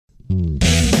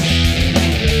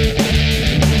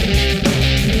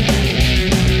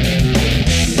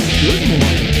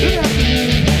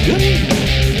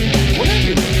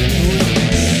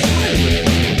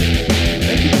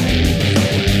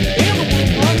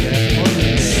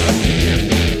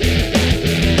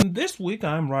week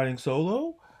I'm riding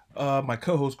solo. My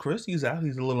co-host Chris, he's out.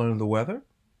 He's a little under the weather.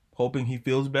 Hoping he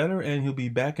feels better and he'll be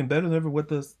back and better than ever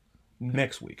with us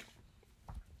next week.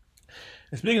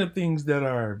 And speaking of things that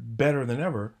are better than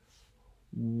ever,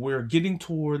 we're getting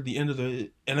toward the end of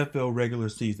the NFL regular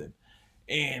season.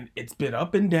 And it's been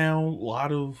up and down, a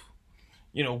lot of,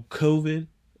 COVID,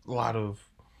 a lot of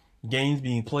games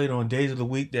being played on days of the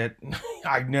week that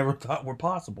I never thought were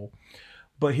possible.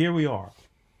 But here we are.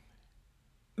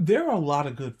 There are a lot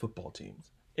of good football teams.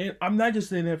 And I'm not just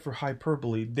saying that for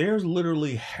hyperbole. There's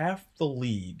literally half the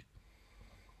league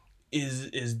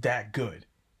is that good.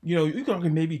 You're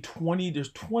talking maybe 20,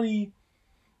 there's 20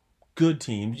 good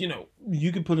teams.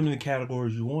 You can put them in the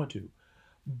categories you want to.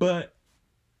 But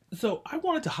so I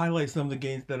wanted to highlight some of the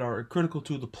games that are critical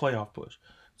to the playoff push.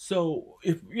 So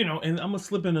and I'm gonna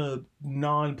slip in a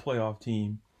non-playoff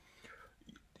team,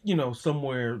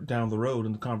 somewhere down the road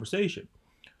in the conversation.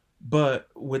 But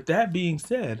with that being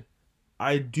said,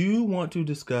 I do want to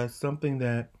discuss something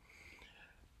that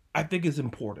I think is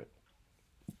important,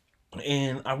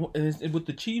 and it's with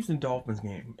the Chiefs and Dolphins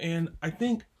game. And I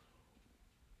think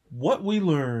what we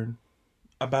learn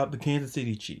about the Kansas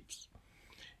City Chiefs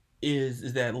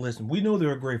is that, listen, we know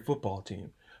they're a great football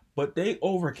team, but they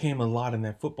overcame a lot in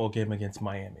that football game against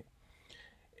Miami.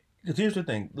 Because here's the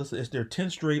thing, listen, it's their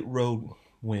 10th straight road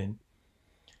win.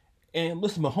 And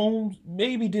listen, Mahomes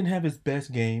maybe didn't have his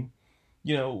best game.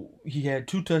 He had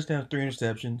 2 touchdowns, 3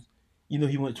 interceptions. He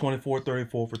went 24-34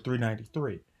 for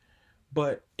 393.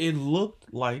 But it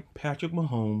looked like Patrick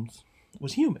Mahomes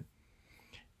was human.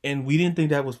 And we didn't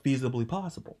think that was feasibly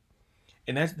possible.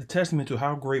 And that's the testament to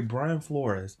how great Brian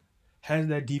Flores has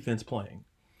that defense playing.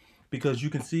 Because you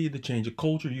can see the change of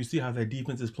culture. You see how that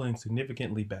defense is playing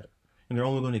significantly better. And they're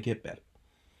only going to get better.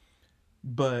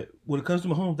 But when it comes to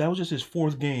Mahomes, that was just his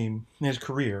 4th game in his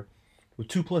career with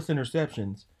 2+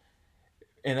 interceptions.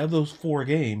 And of those 4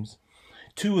 games,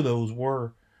 2 of those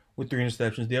were with 3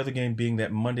 interceptions. The other game being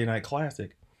that Monday Night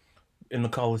Classic in the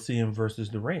Coliseum versus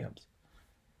the Rams.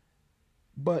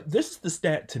 But this is the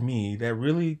stat to me that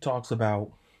really talks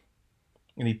about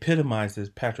and epitomizes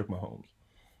Patrick Mahomes.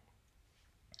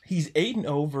 He's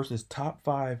 8-0 versus top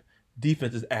 5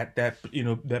 defenses at that in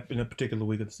a particular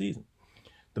week of the season.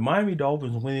 The Miami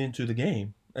Dolphins went into the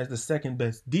game as the second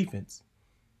best defense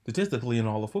statistically in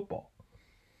all of football.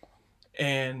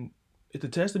 And it's a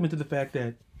testament to the fact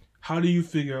that how do you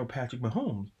figure out Patrick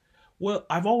Mahomes? Well,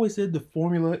 I've always said the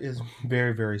formula is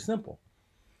very, very simple.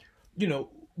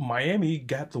 Miami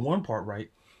got the one part right,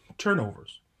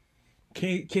 turnovers.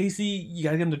 KC, you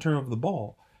got to get him to turn over the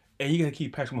ball, and you got to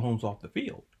keep Patrick Mahomes off the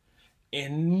field.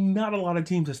 And not a lot of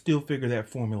teams have still figured that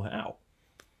formula out.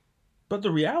 But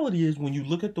the reality is, when you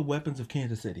look at the weapons of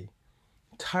Kansas City,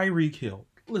 Tyreek Hill,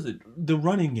 listen, the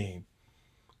running game,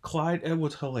 Clyde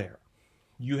Edwards-Helaire,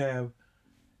 you have,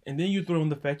 and then you throw in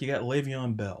the fact you got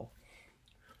Le'Veon Bell,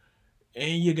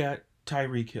 and you got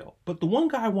Tyreek Hill. But the one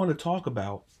guy I want to talk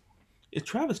about is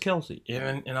Travis Kelce.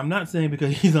 And I'm not saying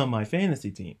because he's on my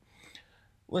fantasy team.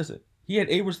 Listen, he had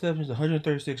 8 receptions,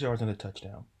 136 yards, and a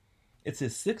touchdown. It's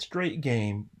his 6th straight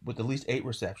game with at least 8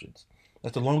 receptions.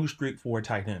 That's the longest streak for a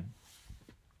tight end.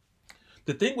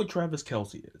 The thing with Travis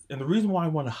Kelce is, and the reason why I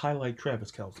want to highlight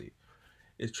Travis Kelce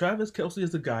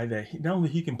is a guy that not only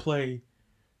he can play,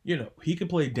 he can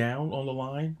play down on the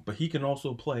line, but he can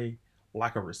also play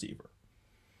like a receiver.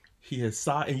 He has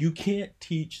size, and you can't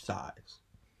teach size.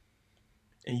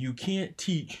 And you can't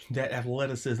teach that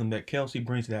athleticism that Kelce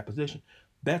brings to that position.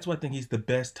 That's why I think he's the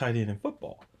best tight end in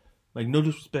football. Like, no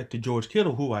disrespect to George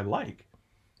Kittle, who I like,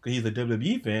 because he's a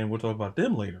WWE fan. We'll talk about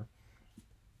them later.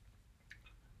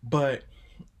 But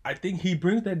I think he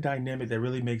brings that dynamic that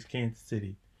really makes Kansas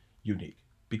City unique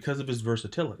because of his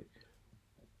versatility.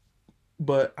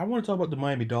 But I want to talk about the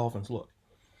Miami Dolphins. Look,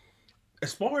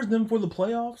 as far as them for the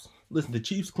playoffs, listen, the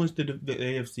Chiefs clinched the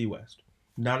AFC West.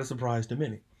 Not a surprise to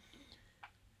many.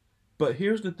 But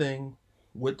here's the thing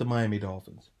with the Miami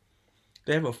Dolphins.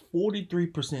 They have a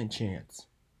 43% chance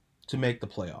to make the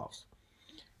playoffs.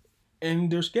 In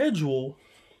their schedule,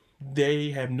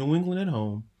 they have New England at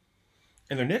home,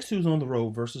 and their next 2 is on the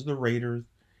road versus the Raiders,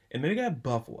 and they got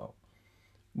Buffalo.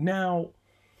 Now,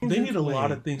 they need a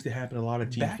lot of things to happen, a lot of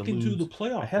teams back to into the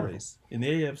playoff race in the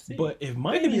AFC. But if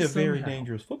Miami is a very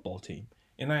dangerous football team,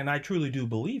 and I truly do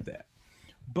believe that.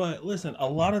 But listen, a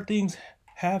lot of things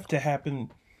have to happen,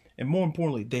 and more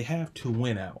importantly, they have to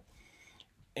win out.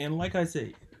 And like I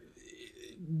say,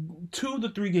 2 of the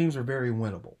 3 games are very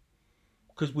winnable.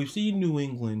 Because we've seen New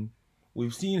England,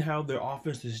 we've seen how their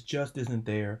offense just isn't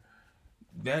there.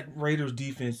 That Raiders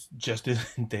defense just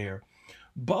isn't there.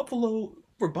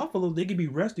 For Buffalo, they could be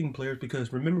resting players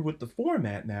because remember with the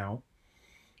format now,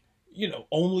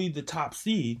 only the top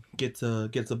seed gets a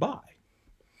bye.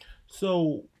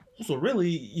 So so really,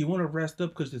 you want to rest up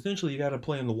because essentially you got to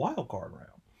play in the wild card round.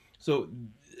 So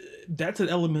that's an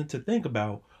element to think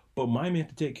about. But Miami have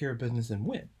to take care of business and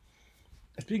win.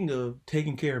 Speaking of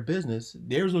taking care of business,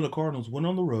 the Arizona Cardinals went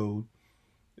on the road.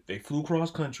 They flew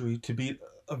cross country to beat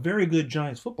a very good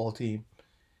Giants football team.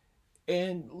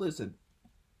 And listen,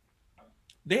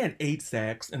 they had 8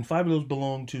 sacks, and 5 of those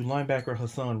belonged to linebacker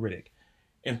Hassan Riddick.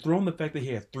 And throw in the fact that he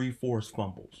had 3 forced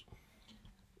fumbles.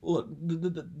 Look,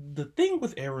 the thing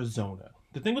with Arizona,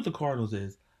 the thing with the Cardinals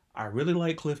is, I really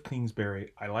like Cliff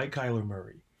Kingsbury. I like Kyler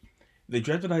Murray. They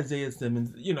drafted Isaiah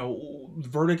Simmons. The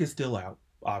verdict is still out,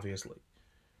 obviously.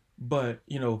 But,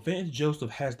 Vance Joseph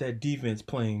has that defense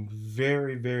playing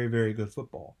very, very, very good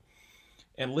football.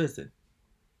 And listen,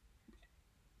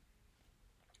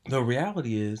 the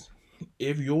reality is,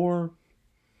 if you're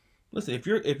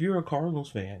if you're a Cardinals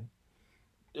fan,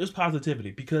 there's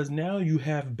positivity because now you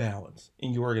have balance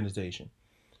in your organization.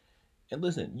 And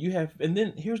listen, and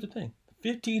then here's the thing: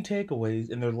 15 takeaways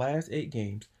in their last 8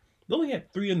 games. They only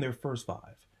had 3 in their first 5.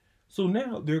 So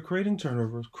now they're creating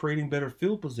turnovers, creating better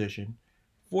field position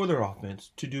for their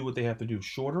offense to do what they have to do,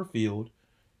 shorter field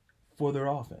for their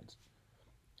offense.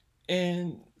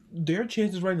 And their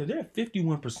chances right now, they're at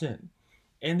 51%.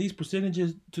 And these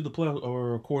percentages to the playoffs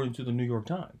are according to the New York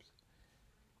Times.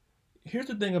 Here's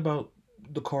the thing about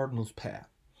the Cardinals' path: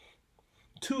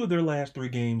 2 of their last 3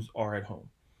 games are at home.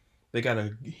 They got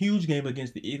a huge game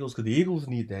against the Eagles because the Eagles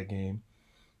need that game.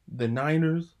 The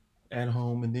Niners at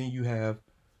home, and then you have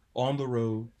on the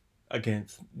road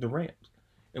against the Rams.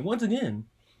 And once again,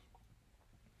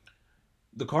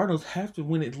 the Cardinals have to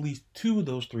win at least 2 of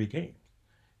those 3 games.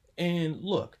 And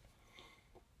look,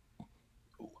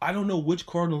 I don't know which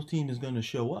Cardinals team is going to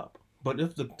show up, but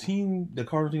if the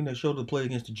Cardinals team that showed to play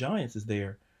against the Giants is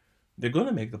there, they're going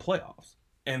to make the playoffs.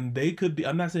 And they could be,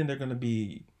 I'm not saying they're going to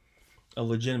be a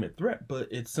legitimate threat, but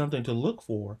it's something to look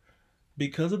for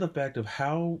because of the fact of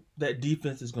how that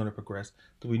defense is going to progress.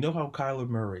 So we know how Kyler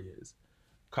Murray is.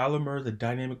 Kyler Murray is a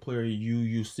dynamic player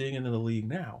you seeing in the league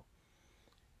now.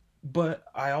 But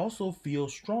I also feel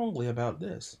strongly about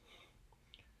this.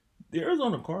 The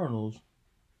Arizona Cardinals,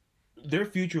 their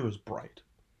future is bright.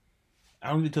 I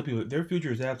don't need to tell people their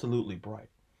future is absolutely bright.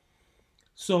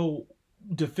 So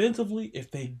defensively,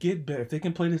 if they get better, if they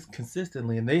can play this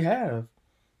consistently, and they have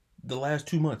the last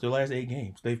 2 months, their last 8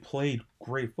 games, they've played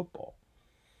great football.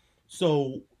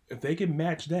 So if they can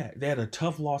match that, they had a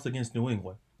tough loss against New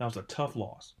England. That was a tough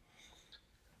loss.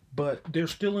 But they're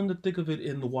still in the thick of it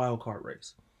in the wild card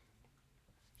race.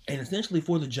 And essentially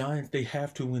for the Giants, they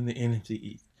have to win the NFC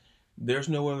East. There's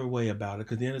no other way about it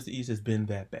because the NFC East has been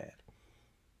that bad.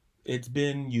 It's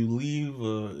been you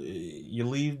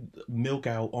leave milk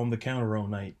out on the counter all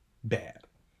night. Bad.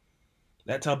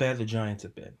 That's how bad the Giants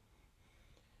have been.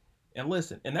 And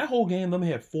listen, in that whole game, they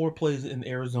only had 4 plays in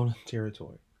Arizona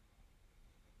territory,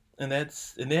 and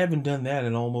they haven't done that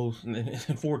in almost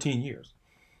in 14 years.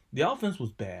 The offense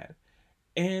was bad.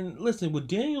 And listen, with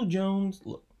Daniel Jones,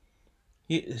 look,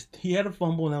 he had a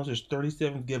fumble, and that was his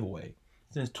 37th giveaway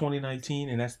since 2019,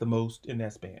 and that's the most in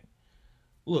that span.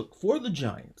 Look, for the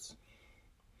Giants,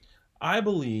 I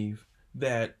believe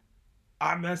that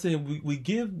I'm not saying we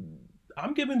give.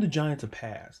 I'm giving the Giants a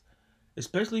pass,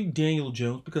 especially Daniel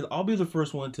Jones, because I'll be the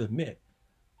first one to admit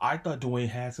I thought Dwayne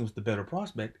Haskins was the better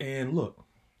prospect. And look,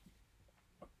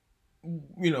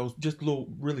 just a little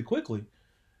really quickly,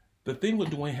 the thing with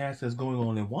Dwayne Haskins going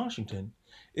on in Washington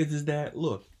is that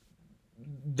look,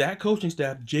 that coaching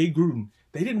staff, Jay Gruden,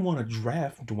 they didn't want to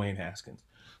draft Dwayne Haskins.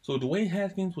 So Dwayne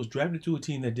Haskins was drafted to a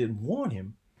team that didn't want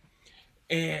him,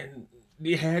 and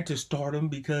they had to start him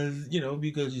because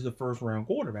he's a first round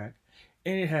quarterback,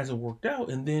 and it hasn't worked out.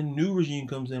 And then new regime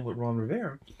comes in with Ron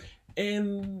Rivera,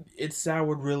 and it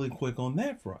soured really quick on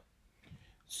that front.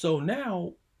 So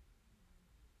now,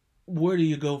 where do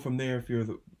you go from there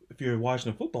if you're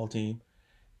watching a football team?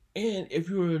 And if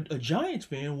you're a Giants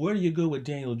fan, where do you go with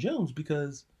Daniel Jones?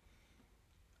 Because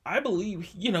I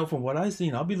believe, from what I've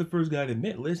seen, I'll be the first guy to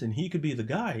admit, listen, he could be the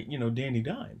guy, Danny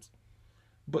Dimes.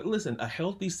 But listen, a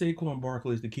healthy Saquon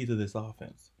Barkley is the key to this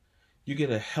offense. You get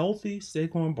a healthy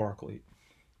Saquon Barkley,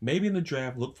 maybe in the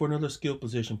draft, look for another skill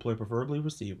position player, preferably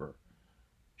receiver,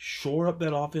 shore up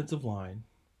that offensive line,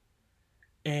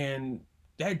 and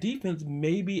that defense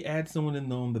maybe add someone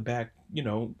in on the back,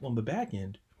 on the back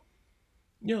end.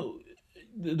 You know,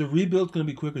 the rebuild's going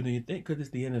to be quicker than you think because it's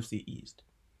the NFC East.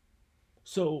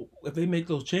 So if they make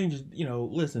those changes,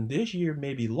 listen, this year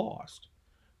may be lost,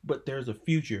 but there's a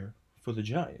future for the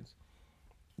Giants.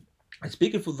 And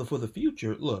speaking for the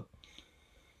future, look,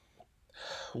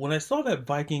 when I saw that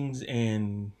Vikings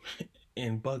and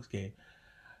Bucks game,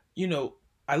 you know,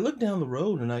 I look down the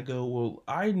road and I go, well,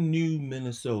 I knew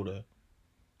Minnesota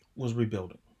was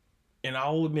rebuilding, and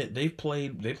I'll admit they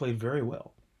played very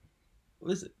well.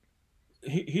 Listen,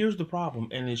 here's the problem,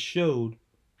 and it showed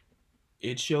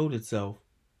itself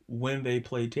when they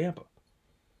played Tampa.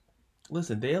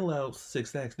 Listen, they allowed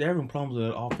 6 sacks. They're having problems with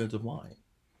that offensive line.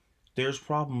 There's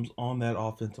problems on that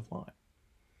offensive line.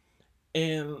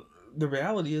 And the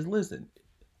reality is, listen,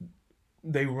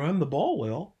 they run the ball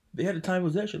well. They had a time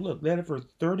of possession. Look, they had it for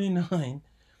 39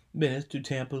 minutes to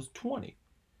Tampa's 20,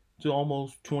 to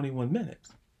almost 21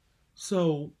 minutes.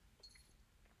 So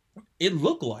it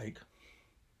looked like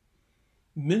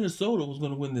Minnesota was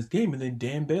going to win this game, and then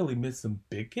Dan Bailey missed some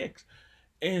big kicks.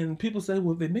 And people say,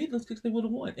 well, if they made those kicks, they would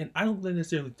have won. And I don't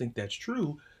necessarily think that's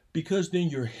true, because then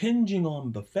you're hinging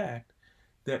on the fact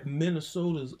that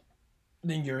Minnesota's,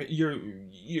 then you're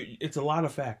it's a lot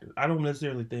of factors. I don't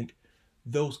necessarily think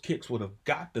those kicks would have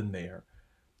got them there,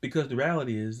 because the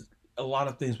reality is a lot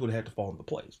of things would have had to fall into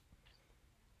place.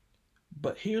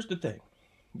 But here's the thing,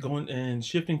 going and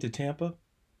shifting to Tampa.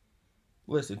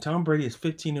 Listen, Tom Brady is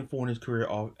 15-4 in his career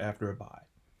after a bye.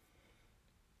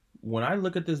 When I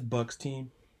look at this Bucks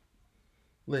team,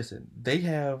 listen, they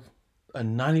have a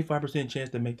 95%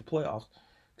 chance to make the playoffs,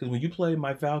 because when you play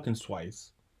my Falcons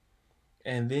twice,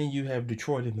 and then you have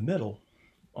Detroit in the middle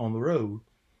on the road,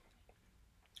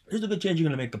 there's a good chance you're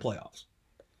going to make the playoffs.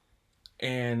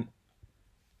 And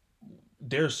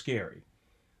they're scary.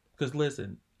 Because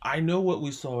listen, I know what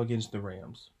we saw against the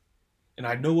Rams, and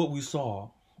I know what we saw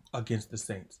against the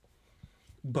Saints.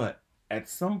 But at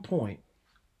some point,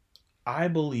 I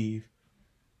believe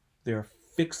they're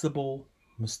fixable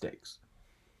mistakes,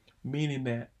 meaning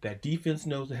that that defense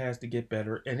knows it has to get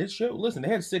better, and it showed. Listen, they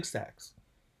had 6 sacks,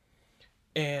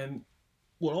 and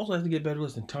what also has to get better.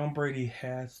 Listen, Tom Brady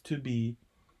has to be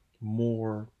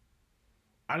more.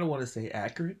 I don't want to say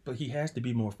accurate, but he has to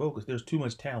be more focused. There's too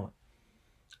much talent.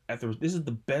 This is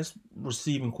the best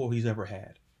receiving core he's ever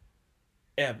had.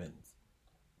 Evans,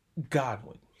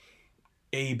 Godwin,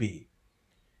 AB,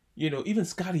 even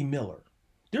Scotty Miller.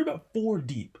 They're about 4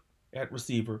 deep at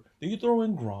receiver. Then you throw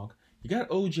in Gronk. You got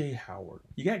OJ Howard.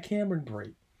 You got Cameron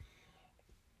Brate.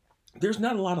 There's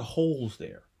not a lot of holes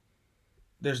there.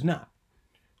 There's not.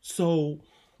 So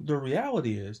the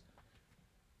reality is,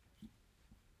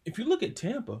 if you look at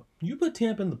Tampa, you put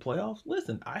Tampa in the playoffs.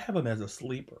 Listen, I have them as a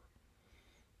sleeper.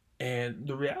 And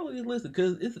the reality is, listen,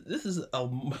 because this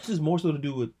is more so to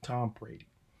do with Tom Brady.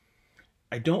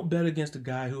 I don't bet against a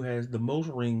guy who has the most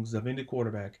rings of any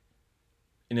quarterback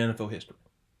in NFL history.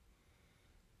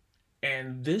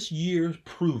 And this year's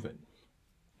proven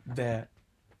that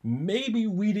maybe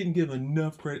we didn't give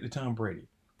enough credit to Tom Brady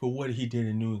for what he did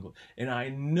in New England. And I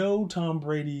know Tom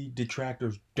Brady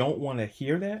detractors don't want to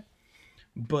hear that,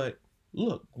 but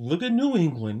look at New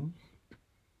England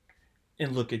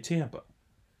and look at Tampa.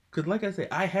 Because like I say,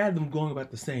 I had them going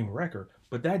about the same record,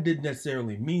 but that didn't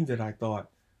necessarily mean that I thought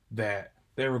that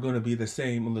they were going to be the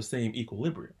same on the same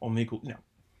equilibrium. No.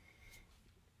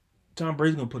 Tom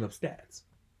Brady's going to put up stats.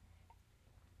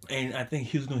 And I think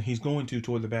he's going to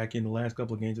toward the back end the last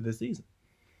couple of games of this season.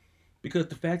 Because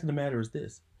the fact of the matter is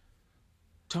this.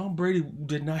 Tom Brady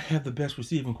did not have the best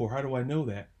receiving core. How do I know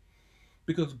that?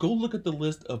 Because go look at the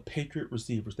list of Patriot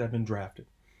receivers that have been drafted.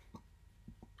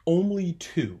 Only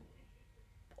two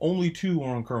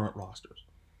are on current rosters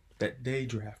that they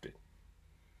drafted.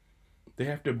 They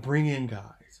have to bring in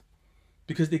guys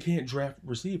because they can't draft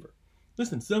receiver.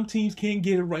 Listen, some teams can't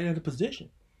get it right out of position.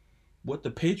 What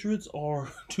the Patriots are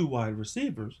to wide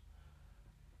receivers,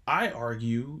 I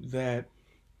argue that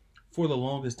for the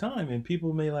longest time, and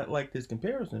people may not like this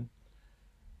comparison,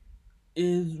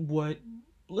 is what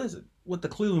the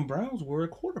Cleveland Browns were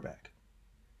at quarterback.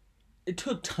 It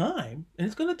took time, and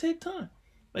it's going to take time.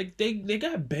 Like they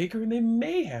got Baker, and they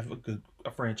may have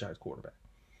a franchise quarterback.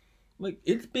 Like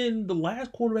it's been the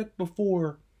last quarterback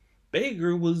before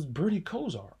Baker was Bernie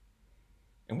Kosar,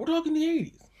 and we're talking the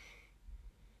 '80s.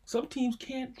 Some teams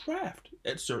can't draft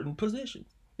at certain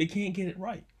positions. They can't get it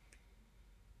right.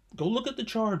 Go look at the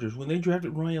Chargers when they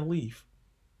drafted Ryan Leaf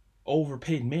over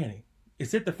Peyton Manning. It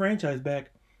set the franchise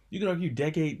back, you could argue,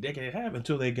 decade and a half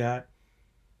until they got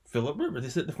Phillip Rivers. They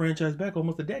set the franchise back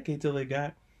almost a decade until they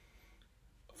got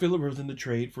Phillip Rivers in the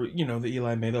trade for, the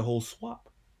Eli Manning, the whole swap.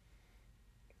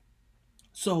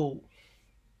 So,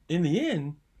 in the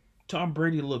end, Tom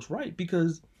Brady looks right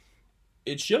because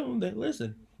it's shown that,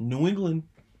 listen, New England,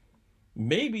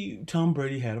 maybe Tom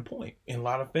Brady had a point. And a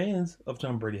lot of fans of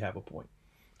Tom Brady have a point.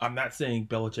 I'm not saying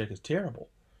Belichick is terrible.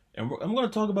 And I'm going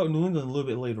to talk about New England a little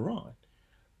bit later on.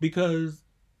 Because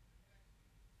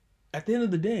At the end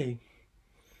of the day,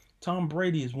 Tom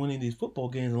Brady is winning these football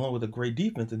games along with a great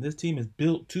defense, and this team is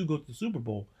built to go to the Super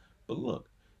Bowl. But look,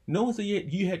 no one said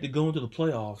you had to go into the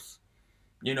playoffs,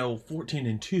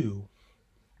 14-2,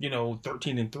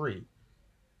 13-3.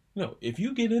 No, if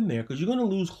you get in there, because you're going to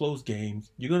lose close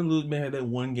games, you're going to lose maybe that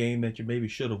one game that you maybe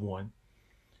should have won,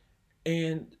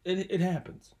 and it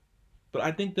happens. But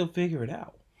I think they'll figure it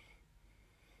out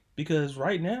because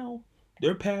right now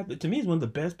their path to me is one of the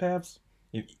best paths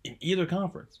in either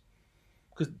conference.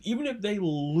 Because even if they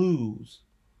lose,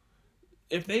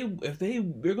 if they're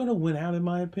going to win out in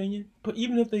my opinion. But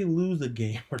even if they lose a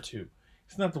game or two,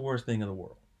 it's not the worst thing in the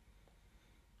world.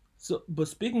 So, but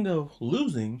speaking of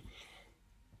losing,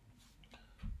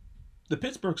 the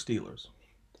Pittsburgh Steelers,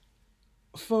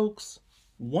 folks,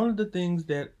 one of the things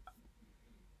that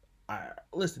I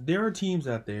listen, there are teams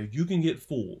out there you can get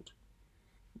fooled.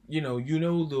 You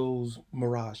know those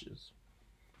mirages.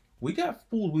 We got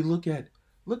fooled. We look at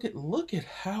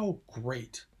how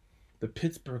great the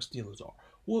Pittsburgh Steelers are.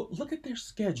 Well, look at their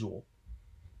schedule.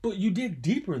 But you dig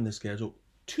deeper in the schedule.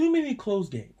 Too many close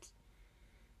games.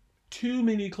 Too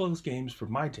many close games for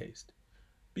my taste.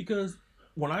 Because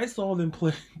when I saw them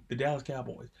play the Dallas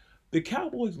Cowboys, the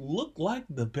Cowboys looked like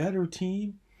the better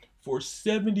team for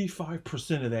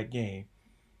 75% of that game.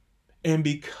 And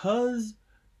because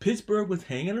Pittsburgh was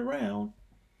hanging around,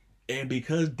 and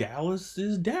because Dallas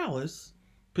is Dallas,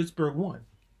 Pittsburgh won.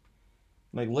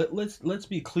 Like let's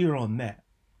be clear on that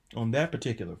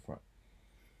particular front.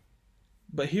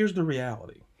 But here's the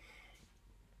reality: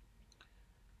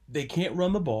 they can't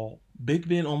run the ball. Big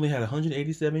Ben only had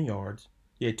 187 yards.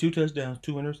 He had 2 touchdowns,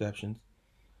 2 interceptions.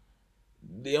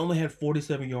 They only had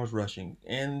 47 yards rushing,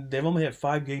 and they've only had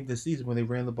 5 games this season when they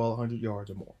ran the ball 100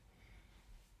 yards or more.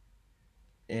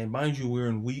 And mind you, we're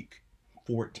in week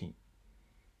 14,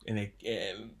 and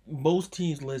most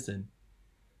teams listen.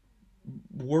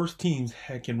 Worse teams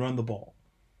can run the ball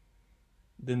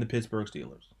than the Pittsburgh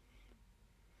Steelers.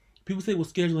 People say, well,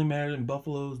 scheduling matters and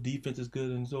Buffalo's defense is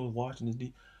good and so is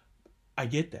Washington's. I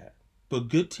get that. But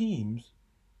good teams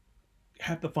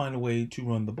have to find a way to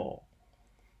run the ball.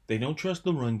 They don't trust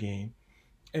the run game.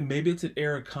 And maybe it's an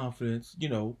air of confidence,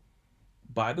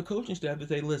 by the coaching staff to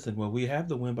say, listen, well, we have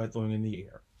to win by throwing in the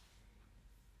air.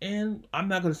 And I'm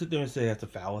not going to sit there and say that's a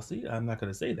fallacy. I'm not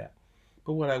going to say that.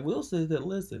 But what I will say is that,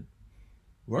 listen,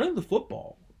 running the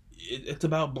football, it's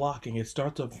about blocking. It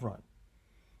starts up front.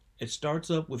 It starts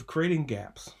up with creating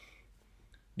gaps.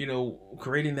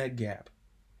 Creating that gap.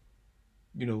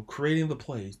 Creating the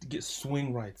plays to get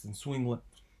swing rights and swing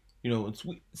left.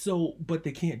 But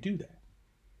they can't do that.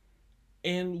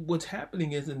 And what's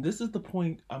happening is, and this is the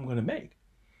point I'm going to make,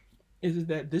 is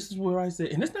that this is where I say,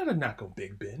 and it's not a knock on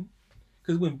Big Ben,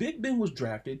 because when Big Ben was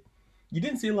drafted, you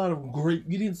didn't see a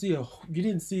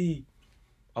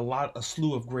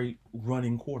slew of great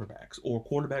running quarterbacks or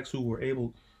quarterbacks who were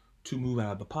able to move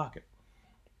out of the pocket.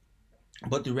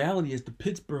 But the reality is the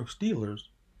Pittsburgh Steelers,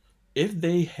 if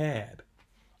they had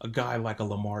a guy like a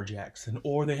Lamar Jackson,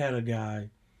 or they had a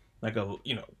guy like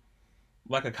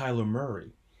like a Kyler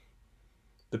Murray,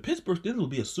 the Pittsburgh Steelers would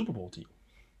be a Super Bowl team.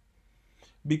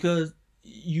 Because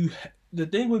the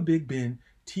thing with Big Ben,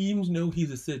 teams know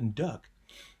he's a sitting duck,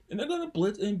 and they're gonna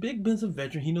blitz. And Big Ben's a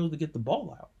veteran; he knows to get the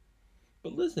ball out.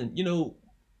 But listen,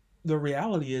 the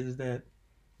reality is that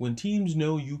when teams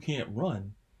know you can't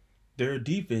run, their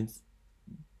defensive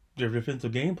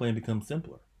game plan becomes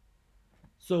simpler.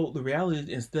 So the reality is,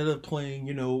 instead of playing,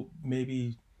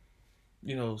 maybe,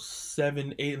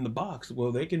 7, 8 in the box,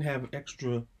 well, they can have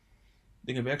extra.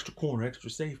 They can have extra corner,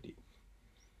 extra safety,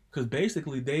 because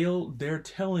basically they're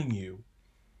telling you,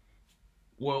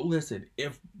 well, listen,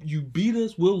 if you beat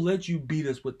us, we'll let you beat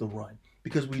us with the run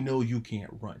because we know you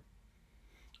can't run.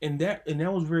 And that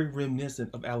was very reminiscent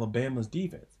of Alabama's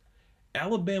defense.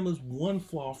 Alabama's one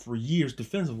flaw for years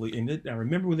defensively, and I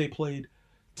remember when they played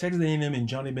Texas A&M and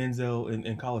Johnny Manziel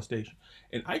in College Station,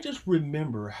 and I just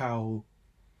remember how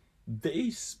they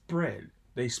spread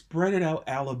it out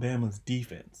Alabama's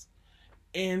defense,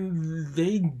 and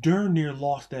they darn near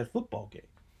lost that football game.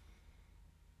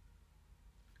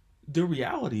 The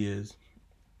reality is,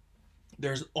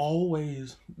 there's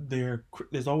always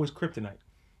kryptonite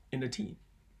in the team.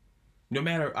 No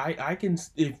matter if I can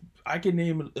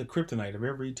name a kryptonite of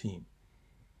every team,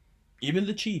 even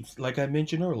the Chiefs, like I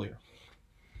mentioned earlier.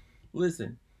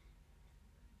 Listen,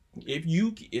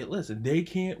 they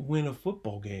can't win a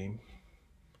football game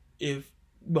if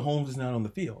Mahomes is not on the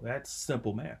field. That's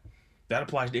simple math. That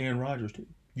applies to Aaron Rodgers too.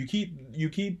 You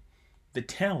keep the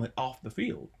talent off the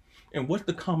field. And what's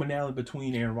the commonality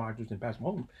between Aaron Rodgers and Patrick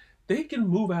Mahomes? They can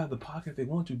move out of the pocket if they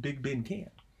want to. Big Ben can't.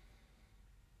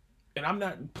 And I'm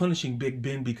not punishing Big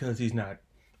Ben because he's not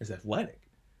as athletic.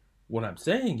 What I'm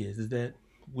saying is that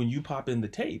when you pop in the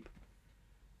tape,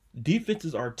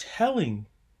 defenses are telling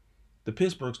the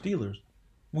Pittsburgh Steelers,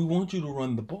 we want you to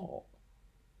run the ball.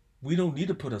 We don't need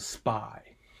to put a spy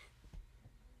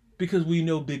because we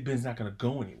know Big Ben's not going to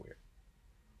go anywhere.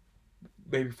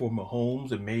 Maybe for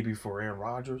Mahomes and maybe for Aaron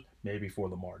Rodgers, maybe for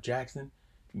Lamar Jackson,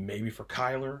 maybe for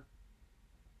Kyler,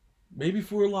 maybe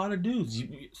for a lot of dudes,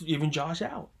 even Josh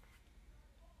Allen.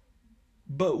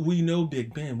 But we know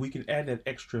Big Ben. We can add that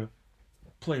extra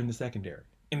player in the secondary,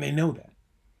 and they know that.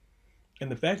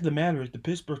 And the fact of the matter is, the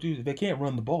Pittsburgh Steelers, if they can't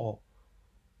run the ball,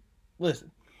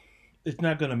 listen, it's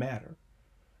not going to matter.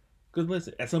 Because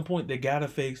listen, at some point they gotta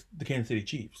face the Kansas City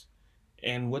Chiefs,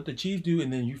 and what the Chiefs do,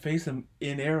 and then you face them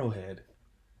in Arrowhead,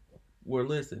 where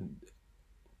listen,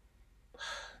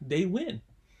 they win,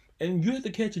 and you have to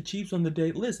catch the Chiefs on the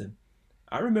day. Listen,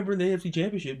 I remember the AFC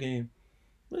Championship game.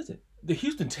 Listen, the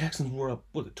Houston Texans were up,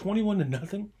 was it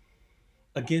 21-0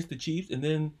 against the Chiefs, and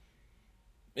then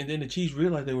the Chiefs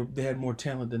realized they had more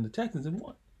talent than the Texans and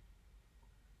won.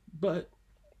 But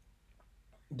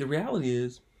the reality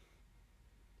is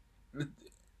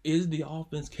the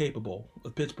offense capable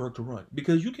of Pittsburgh to run?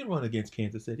 Because you can run against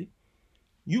Kansas City.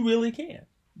 You really can.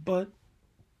 But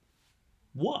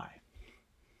why?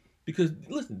 Because,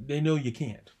 listen, they know you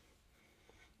can't.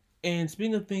 And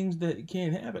speaking of things that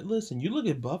can't happen, listen, you look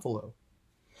at Buffalo.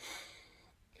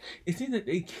 It seems that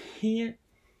they can't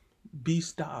be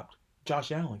stopped.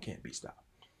 Josh Allen can't be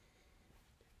stopped.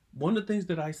 One of the things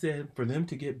that I said for them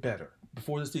to get better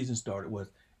before the season started was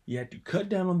you had to cut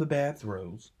down on the bad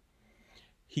throws.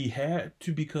 He had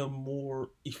to become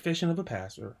more efficient of a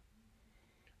passer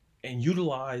and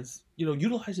utilize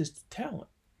his talent.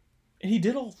 And he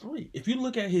did all three. If you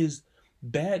look at his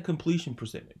bad completion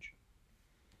percentage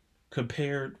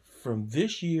compared from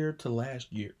this year to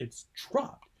last year, it's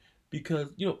dropped because,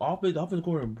 offensive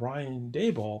coordinator Brian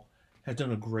Daboll has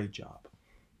done a great job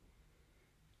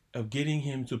of getting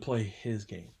him to play his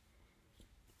game.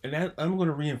 And I'm going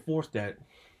to reinforce that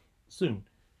soon.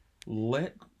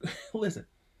 Listen,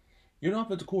 you're an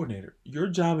offensive coordinator. Your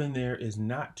job in there is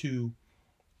not to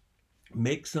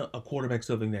make a quarterback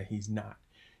something that he's not.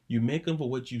 You make him for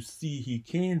what you see he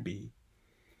can be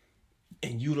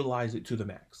and utilize it to the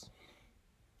max.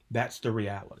 That's the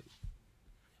reality.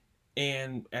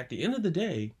 And at the end of the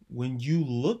day, when you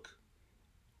look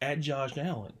at Josh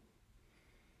Allen,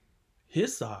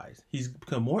 his size, he's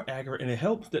become more accurate, and it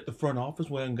helps that the front office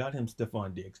went and got him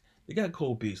Stephon Diggs. They got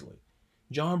Cole Beasley,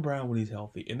 John Brown when he's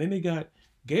healthy, and then they got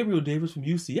Gabriel Davis from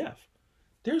UCF.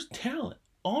 There's talent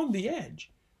on the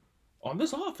edge on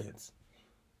this offense.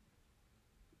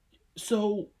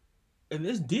 So, and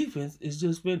this defense has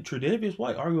just been Tre'Davious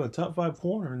White, arguably a top 5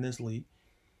 corner in this league.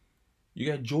 You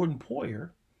got Jordan Poyer.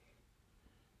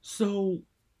 So,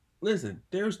 listen,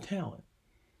 there's talent.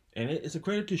 And it's a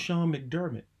credit to Sean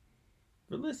McDermott.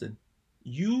 But listen,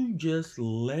 you just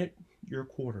let your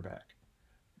quarterback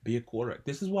be a quarterback.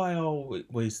 This is why I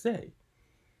always say,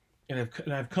 and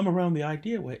I've come around the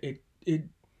idea where it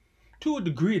to a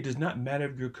degree, it does not matter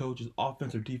if your coach is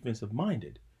offensive or defensive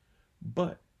minded.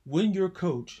 But when your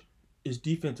coach is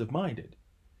defensive minded,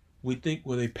 we think,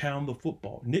 well, they pound the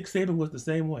football. Nick Saban was the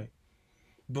same way.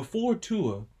 Before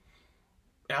Tua,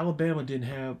 Alabama didn't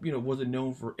have, wasn't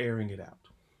known for airing it out.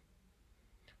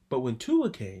 But when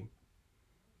Tua came,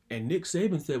 and Nick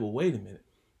Saban said, well, wait a minute.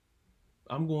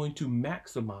 I'm going to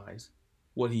maximize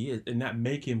what he is and not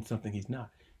make him something he's not.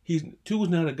 Tua's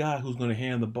not a guy who's going to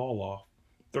hand the ball off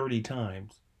 30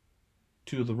 times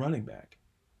to the running back.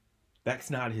 That's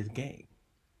not his game.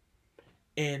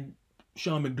 And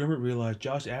Sean McDermott realized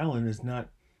Josh Allen is not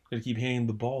going to keep handing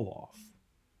the ball off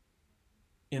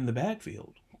in the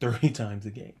backfield 30 times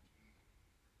a game.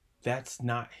 That's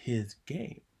not his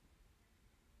game.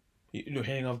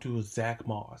 Handing off to a Zach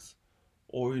Moss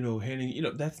or,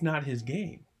 that's not his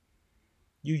game.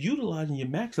 You utilize and you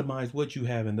maximize what you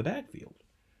have in the backfield.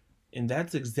 And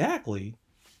that's exactly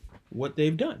what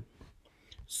they've done.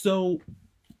 So,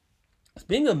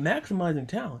 speaking of maximizing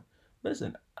talent,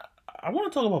 listen, I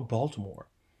want to talk about Baltimore.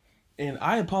 And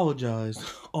I apologize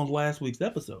on last week's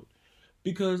episode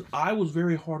because I was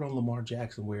very hard on Lamar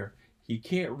Jackson where he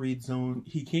can't read zone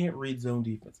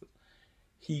defenses.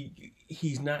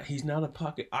 He's not a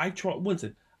pocket. I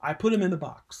put him in the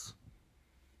box.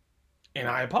 And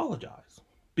I apologize.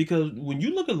 Because when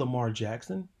you look at Lamar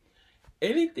Jackson,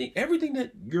 everything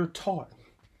that you're taught,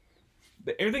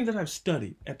 everything that I've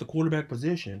studied at the quarterback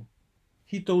position,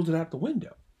 he throws it out the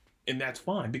window. And that's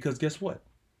fine because guess what?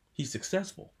 He's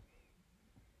successful.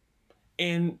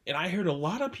 And I heard a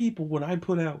lot of people when I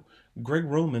put out Greg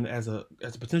Roman as a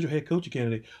potential head coaching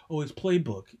candidate. Oh, his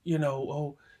playbook,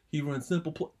 oh, he runs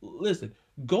simple play. Listen,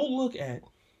 go look at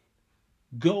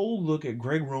go look at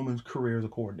Greg Roman's career as a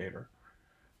coordinator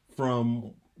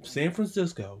from San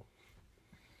Francisco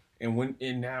and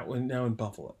now in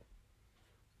Buffalo.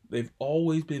 They've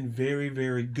always been very,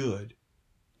 very good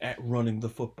at running the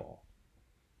football.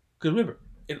 Because remember,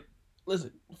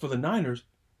 listen, for the Niners,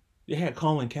 they had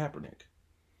Colin Kaepernick.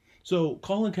 So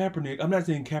Colin Kaepernick, I'm not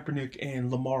saying Kaepernick and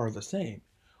Lamar are the same,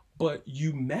 but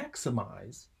you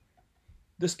maximize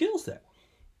the skill set.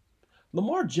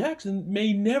 Lamar Jackson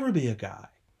may never be a guy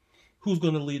who's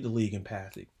going to lead the league in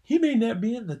passing. He may not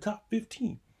be in the top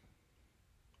 15.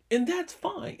 And that's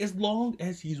fine as long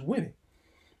as he's winning.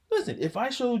 Listen, if I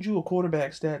showed you a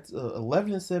quarterback stats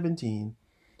 11 and 17,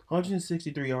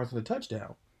 163 yards and a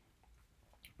touchdown,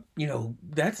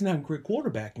 that's not great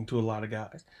quarterbacking to a lot of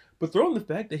guys. But throw in the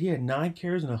fact that he had 9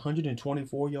 carries and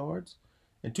 124 yards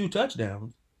and 2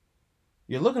 touchdowns,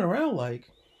 you're looking around like,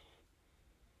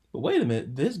 but wait a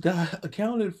minute, this guy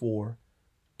accounted for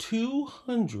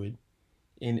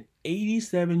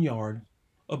 287 yards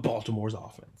of Baltimore's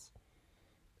offense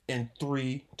and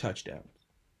 3 touchdowns.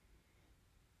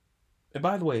 And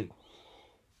by the way,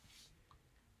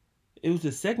 it was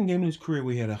the second game in his career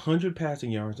where he had 100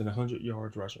 passing yards and 100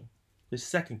 yards rushing. His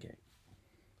second game.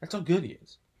 That's how good he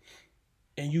is.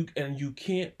 And you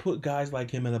can't put guys like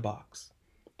him in a box.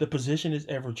 The position is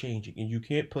ever changing, and you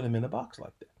can't put him in a box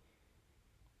like that.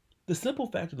 The simple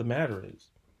fact of the matter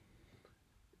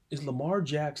is Lamar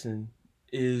Jackson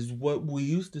is what we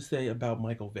used to say about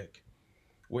Michael Vick,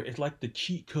 where it's like the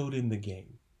cheat code in the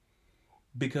game.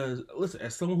 Because listen,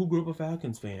 as someone who grew up a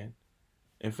Falcons fan,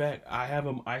 in fact,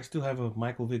 I still have a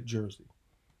Michael Vick jersey.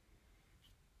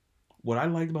 What I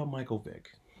liked about Michael Vick,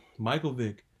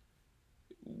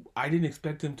 I didn't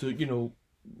expect him to,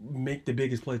 make the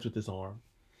biggest plays with his arm,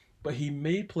 but he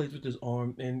made plays with his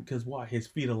arm, and because why? His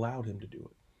feet allowed him to do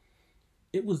it.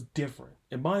 It was different,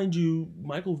 and mind you,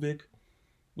 Michael Vick,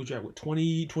 which at what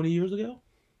 20 years ago,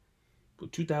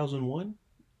 2001,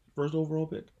 first overall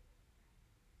pick.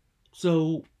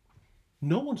 So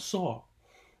no one saw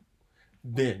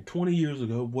then 20 years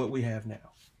ago what we have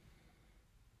now,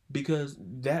 because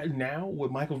that now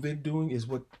what Michael Vick doing is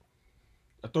what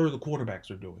a third of the quarterbacks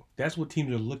are doing. That's what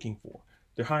teams are looking for.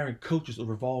 They're hiring coaches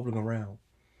revolving around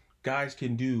guys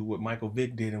can do what Michael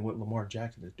Vick did and what Lamar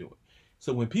Jackson is doing.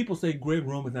 So when people say Greg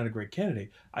Roman's not a great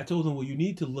candidate, I told them, well, you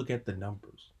need to look at the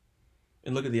numbers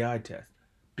and look at the eye test.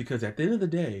 Because at the end of the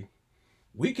day,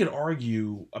 we can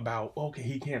argue about, okay,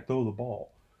 he can't throw the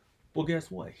ball. Well, guess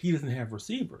what? He doesn't have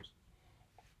receivers.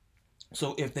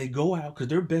 So if they go out, because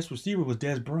their best receiver was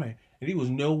Dez Bryant, and he was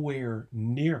nowhere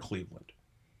near Cleveland.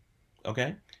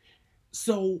 Okay?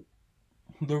 So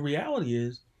the reality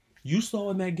is, you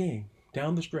saw in that game,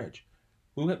 down the stretch,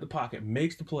 moving up the pocket,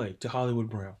 makes the play to Hollywood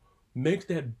Brown, makes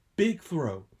that big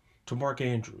throw to Mark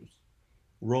Andrews,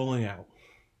 rolling out.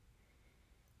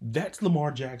 That's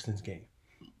Lamar Jackson's game.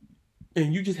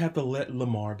 And you just have to let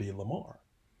Lamar be Lamar.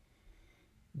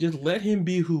 Just let him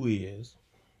be who he is.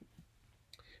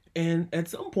 And at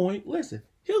some point, listen,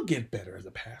 he'll get better as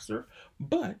a passer.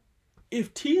 But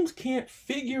if teams can't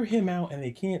figure him out and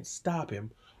they can't stop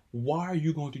him, why are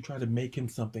you going to try to make him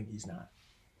something he's not?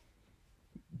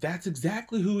 That's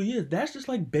exactly who he is. That's just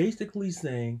like basically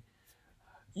saying,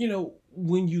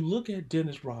 when you look at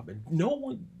Dennis Rodman,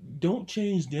 don't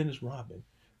change Dennis Rodman.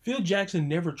 Phil Jackson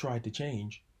never tried to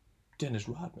change Dennis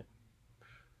Rodman.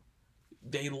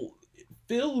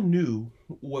 Phil knew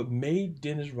what made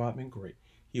Dennis Rodman great.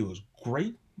 He was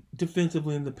great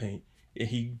defensively in the paint, and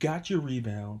he got your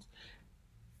rebounds,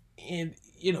 and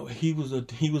he was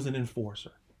an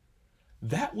enforcer.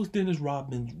 That was Dennis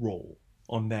Rodman's role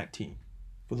on that team,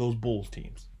 for those Bulls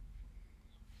teams.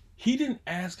 He didn't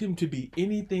ask him to be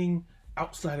anything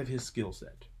outside of his skill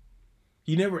set.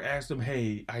 He never asked him,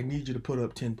 hey, I need you to put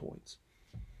up 10 points.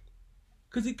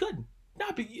 Because he couldn't.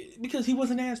 Not because he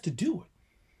wasn't asked to do it.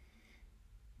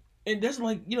 And that's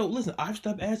like, listen, I've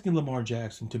stopped asking Lamar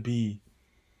Jackson to be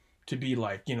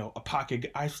like, a pocket guy.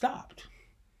 I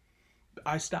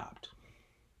stopped.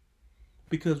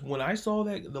 Because when I saw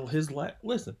that,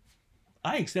 listen,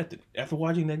 I accepted it. After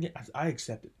watching that game, I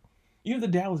accepted it. Even the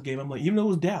Dallas game, I'm like, even though it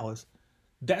was Dallas,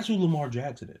 that's who Lamar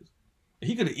Jackson is.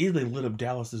 He could have easily lit up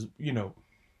Dallas's,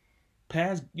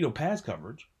 pass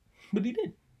coverage, but he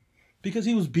didn't. Because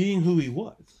he was being who he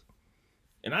was.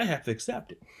 And I have to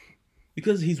accept it.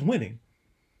 Because he's winning.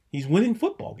 He's winning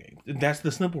football games. And that's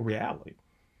the simple reality.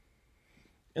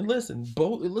 And listen,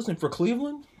 for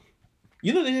Cleveland,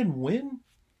 they didn't win.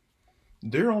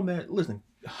 They're on that. Listen,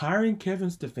 hiring Kevin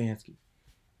Stefanski.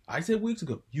 I said weeks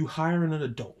ago, you hire an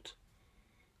adult.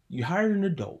 You hire an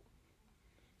adult,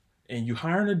 and you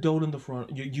hire an adult in the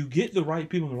front. You get the right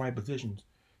people in the right positions.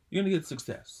 You're gonna get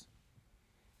success.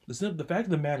 The fact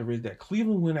of the matter is that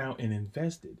Cleveland went out and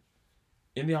invested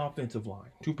in the offensive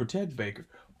line to protect Baker,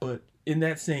 but in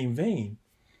that same vein,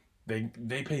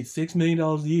 they paid $6 million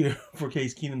a year for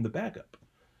Case Keenum, the backup,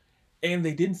 and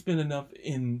they didn't spend enough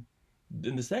in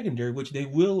the secondary, which they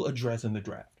will address in the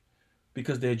draft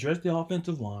because they addressed the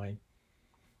offensive line.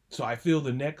 So I feel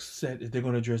the next set is they're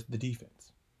going to address the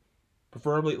defense,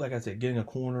 preferably, like I said, getting a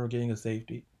corner, getting a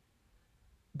safety,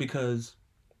 because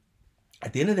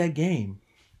at the end of that game,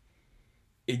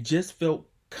 it just felt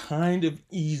kind of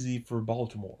easy for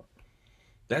Baltimore.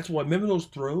 That's why, remember those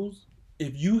throws?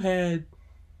 If you had,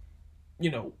 you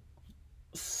know,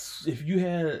 if you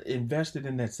had invested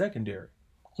in that secondary,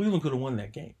 Cleveland could have won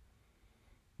that game.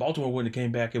 Baltimore wouldn't have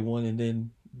came back and won, and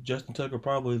then Justin Tucker,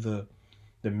 probably the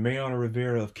Mariano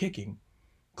Rivera of kicking,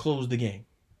 closed the game.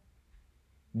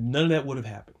 None of that would have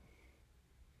happened.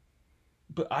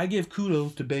 But I give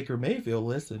kudos to Baker Mayfield.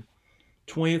 Listen,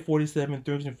 28-47,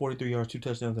 343 yards, 2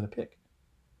 touchdowns, and a pick.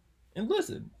 And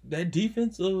listen, that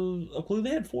defense of Cleveland,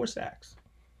 they had 4 sacks.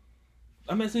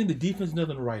 I'm not saying the defense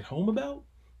nothing to write home about,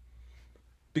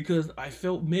 because I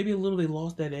felt maybe a little they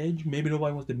lost that edge. Maybe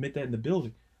nobody wants to admit that in the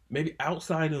building. Maybe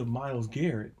outside of Myles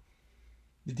Garrett,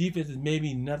 the defense is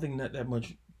maybe nothing that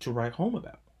much to write home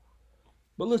about.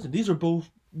 But listen, these are both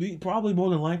probably more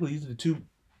than likely these are the two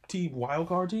wild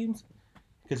card teams.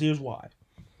 Because here's why: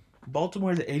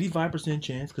 Baltimore has an 85%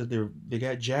 chance because they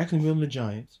got Jacksonville and the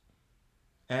Giants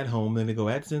at home. Then they go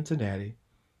at Cincinnati.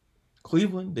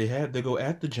 Cleveland they go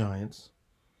at the Giants.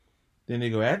 Then they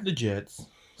go at the Jets.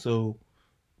 So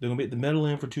they're gonna be at the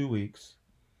Meadowlands for 2 weeks.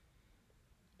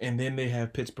 And then they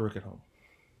have Pittsburgh at home,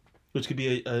 which could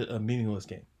be a meaningless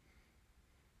game.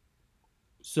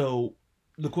 So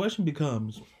the question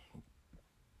becomes,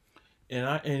 and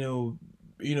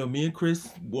me and Chris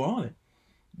were on it.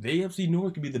 The AFC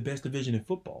North could be the best division in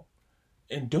football.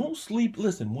 And don't sleep.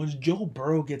 Listen, once Joe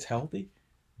Burrow gets healthy,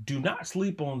 do not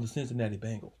sleep on the Cincinnati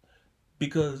Bengals.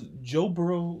 Because Joe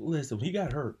Burrow, listen, when he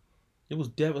got hurt, it was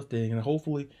devastating. And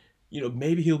hopefully,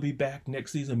 maybe he'll be back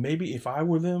next season. Maybe if I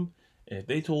were them, and if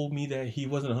they told me that he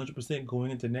wasn't 100%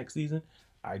 going into next season,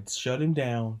 I'd shut him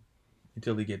down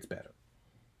until he gets better.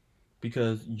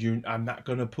 Because I'm not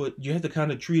going to you have to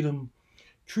kind of treat him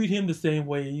the same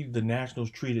way the Nationals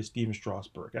treated Steven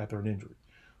Strasburg after an injury.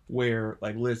 Where,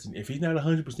 listen, if he's not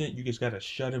 100%, you just got to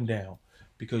shut him down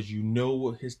because you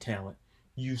know his talent.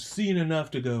 You've seen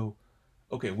enough to go,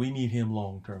 okay, we need him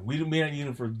long term. We may not need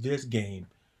him for this game,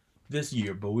 this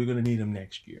year, but we're going to need him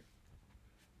next year.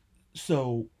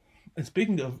 So, and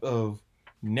speaking of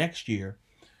next year,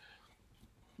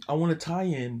 I want to tie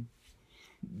in,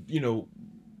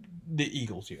 the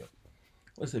Eagles here.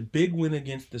 Listen, big win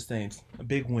against the Saints, a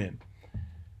big win.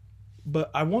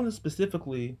 But I want to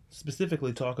specifically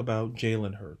talk about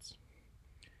Jalen Hurts,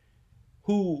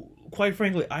 who, quite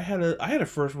frankly, I had a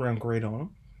first round grade on him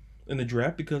in the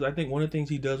draft because I think one of the things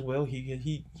he does well,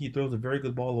 he throws a very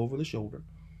good ball over the shoulder.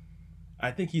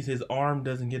 I think his arm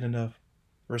doesn't get enough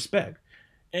respect,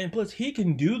 and plus he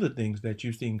can do the things that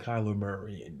you've seen Kyler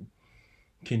Murray and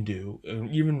can do, and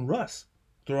even Russ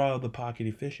throw out of the pocket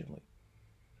efficiently.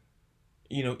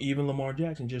 Even Lamar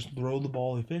Jackson just throw the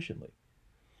ball efficiently.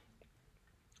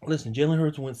 Listen, Jalen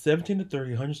Hurts went 17 to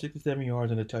 30, 167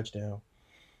 yards and a touchdown.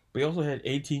 But he also had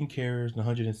 18 carries and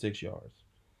 106 yards.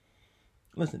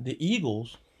 Listen, the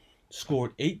Eagles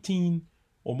scored 18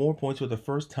 or more points for the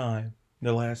first time in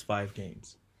the last 5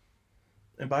 games.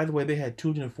 And by the way, they had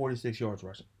 246 yards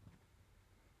rushing.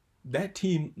 That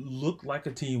team looked like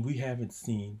a team we haven't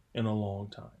seen in a long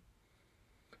time.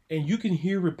 And you can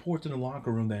hear reports in the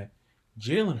locker room that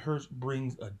Jalen Hurts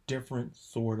brings a different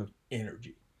sort of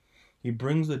energy. He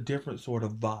brings a different sort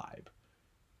of vibe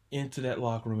into that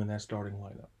locker room and that starting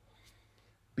lineup.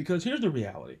 Because here's the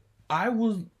reality. I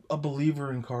was a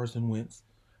believer in Carson Wentz,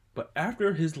 but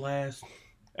after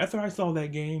I saw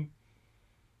that game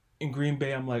in Green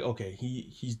Bay, I'm like, okay,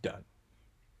 he's done.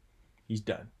 He's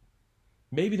done.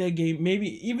 Maybe that game,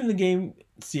 maybe even the game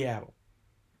Seattle,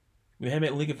 we had him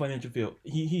at Lincoln Financial Field,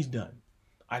 he's done.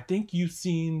 I think you've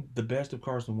seen the best of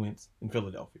Carson Wentz in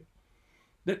Philadelphia.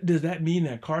 Does that mean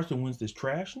that Carson Wentz is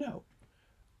trash? No.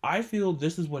 I feel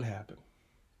this is what happened.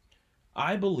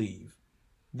 I believe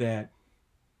that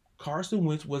Carson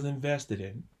Wentz was invested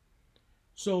in.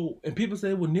 So, and people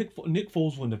say, well, Nick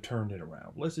Foles wouldn't have turned it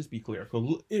around. Let's just be clear. Go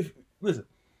look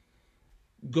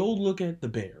at the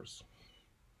Bears.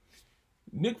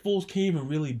 Nick Foles can't even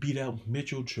really beat out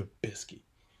Mitchell Trubisky.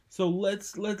 So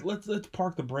let's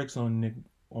park the brakes on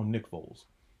Nick Foles.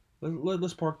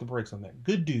 Let's park the brakes on that.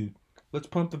 Good dude. Let's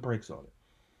pump the brakes on it.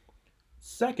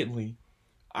 Secondly,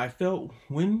 I felt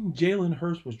when Jalen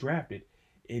Hurts was drafted,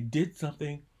 it did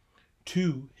something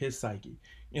to his psyche.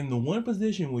 In the one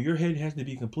position where your head has to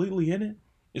be completely in it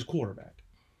is quarterback.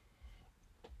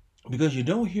 Because you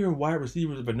don't hear wide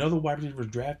receivers, if another wide receiver is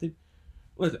drafted.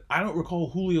 Listen, I don't recall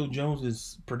Julio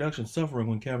Jones's production suffering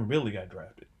when Calvin Ridley got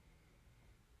drafted.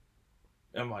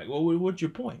 I'm like, well, what's your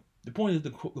point? The point is the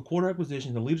quarterback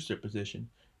position, the leadership position.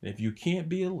 And if you can't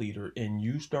be a leader and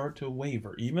you start to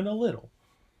waver even a little,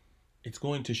 it's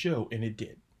going to show, and it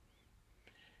did.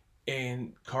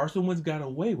 And Carson Wentz got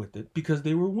away with it because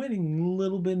they were winning a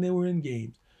little bit and they were in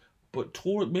games. But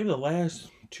toward maybe the last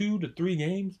 2 to 3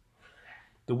 games,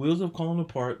 the wheels have fallen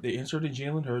apart. They inserted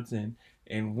Jalen Hurts in,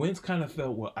 and Wentz kind of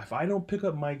felt, well, if I don't pick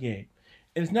up my game,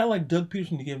 and it's not like Doug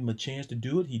Peterson to give him a chance to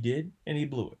do it. He did, and he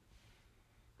blew it.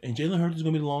 And Jalen Hurts is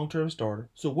going to be the long-term starter.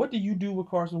 So what do you do with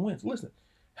Carson Wentz? Listen,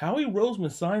 Howie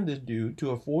Roseman signed this dude to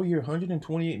a 4-year,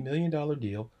 $128 million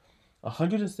deal,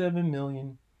 $107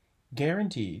 million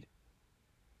guaranteed.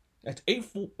 That's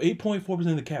 8.4%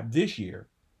 of the cap this year,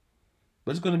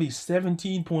 but it's going to be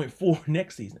 17.4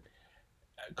 next season.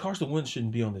 Carson Wentz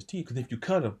shouldn't be on this team because if you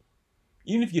cut him,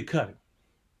 even if you cut him,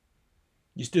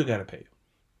 you still got to pay him.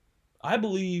 I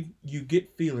believe you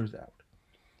get feelers out.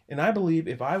 And I believe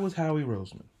if I was Howie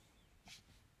Roseman,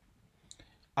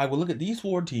 I would look at these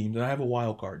 4 teams, and I have a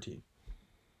wild card team.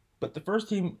 But the first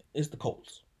team is the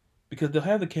Colts because they'll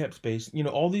have the cap space. You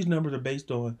know, all these numbers are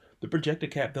based on the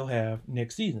projected cap they'll have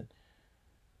next season.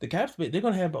 The cap space, they're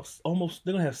going to have they're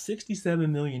going to have $67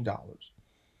 million.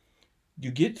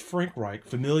 You get Frank Reich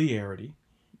familiarity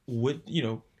with,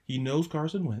 he knows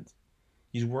Carson Wentz.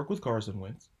 He's worked with Carson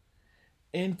Wentz.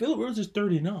 And Philip Rivers is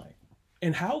 39.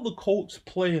 And how the Colts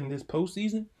play in this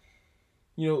postseason,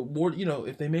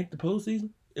 if they make the postseason,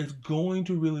 it's going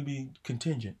to really be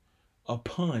contingent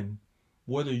upon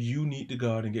whether you need to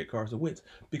go out and get Carson Wentz.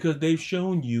 Because they've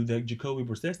shown you that Jacoby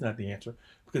Brissett's not the answer,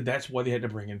 because that's why they had to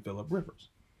bring in Philip Rivers.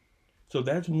 So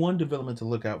that's one development to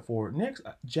look out for. Next,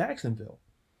 Jacksonville.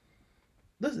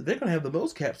 Listen, they're going to have the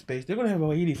most cap space. They're going to have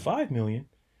about $85 million.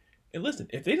 And listen,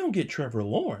 if they don't get Trevor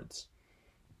Lawrence,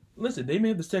 listen, they may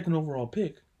have the second overall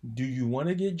pick. Do you want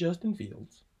to get Justin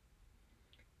Fields?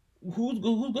 Who's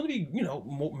going to be,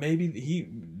 maybe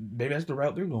that's the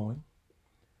route they're going.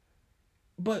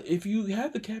 But if you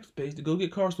have the cap space to go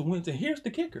get Carson Wentz, and here's the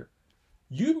kicker,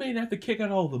 you may not have to kick out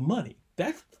all the money.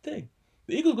 That's the thing.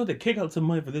 The Eagles going to kick out some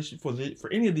money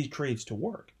for any of these trades to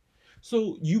work.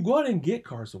 So you go out and get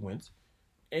Carson Wentz,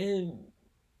 and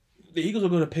the Eagles are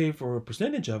going to pay for a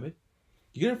percentage of it.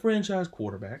 You get a franchise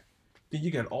quarterback. Then you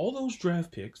got all those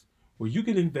draft picks where you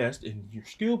can invest in your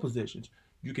skill positions.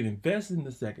 You can invest in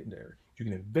the secondary. You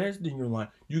can invest in your line.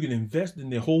 You can invest in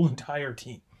the whole entire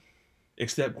team,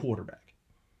 except quarterback.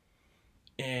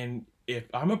 And if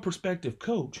I'm a prospective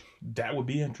coach, that would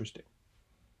be interesting.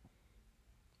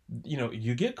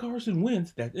 You get Carson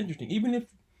Wentz, that's interesting. Even if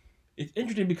it's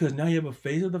interesting because now you have a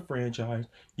phase of the franchise.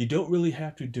 You don't really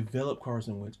have to develop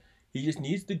Carson Wentz. He just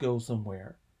needs to go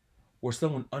somewhere where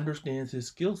someone understands his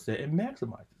skill set and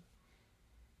maximizes it.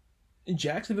 In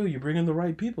Jacksonville, you bring in the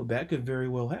right people. That could very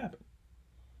well happen.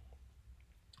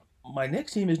 My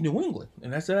next team is New England,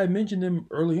 and I said I mentioned them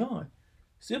early on.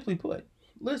 Simply put,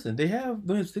 listen, they have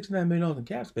 $69 million in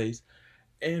cap space,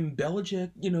 and Belichick,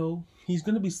 he's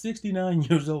going to be 69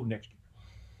 years old next year.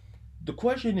 The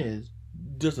question is,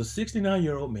 does a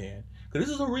 69-year-old man, because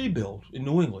this is a rebuild in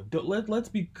New England, let's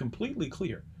be completely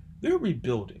clear, they're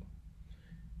rebuilding.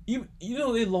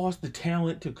 They lost the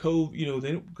talent to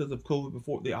COVID, because of COVID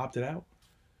before they opted out.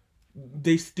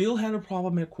 They still had a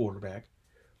problem at quarterback.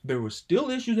 There were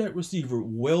still issues at receiver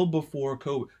well before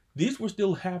COVID. These were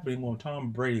still happening while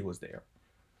Tom Brady was there,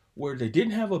 where they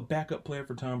didn't have a backup plan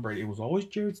for Tom Brady. It was always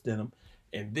Jarrett Stidham,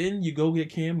 and then you go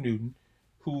get Cam Newton,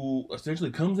 who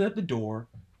essentially comes at the door,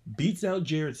 beats out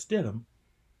Jarrett Stidham,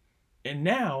 and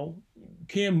now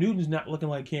Cam Newton's not looking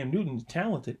like Cam Newton's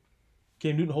talented.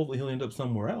 Cam Newton, hopefully he'll end up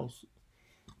somewhere else.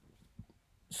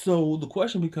 So the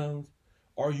question becomes,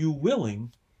 are you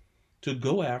willing to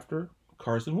go after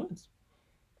Carson Wentz?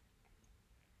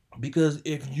 Because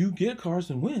if you get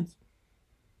Carson Wentz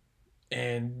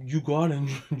and you go out and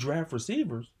draft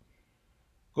receivers,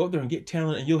 go out there and get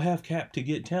talent, and you'll have cap to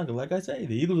get talent. Like I say,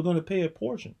 the Eagles are going to pay a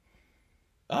portion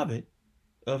of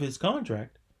his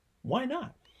contract. Why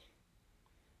not?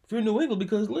 If you're New England,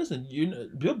 because listen,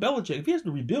 Bill Belichick, if he has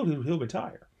to rebuild, he'll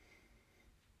retire.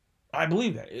 I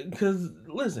believe that. Because,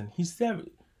 listen, he's 7.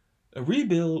 A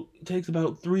rebuild takes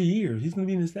about 3 years. He's going to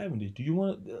be in his 70s. Do you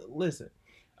want to... Listen,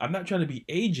 I'm not trying to be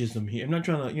ageism here. I'm not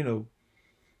trying to,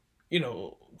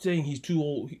 saying he's too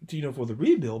old, for the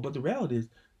rebuild. But the reality is,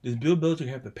 does Bill Belichick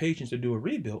have the patience to do a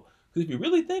rebuild? Because if you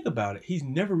really think about it, he's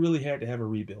never really had to have a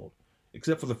rebuild,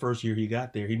 except for the first year he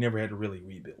got there. He never had to really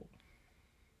rebuild.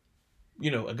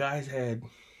 A guy's had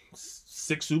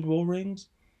 6 Super Bowl rings.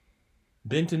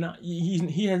 Been to not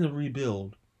he hasn't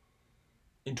rebuild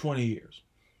in 20 years.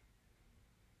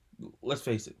 Let's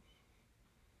face it.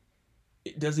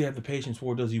 Does he have the patience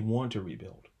for it? Does he want to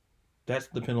rebuild? That's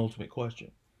the penultimate question.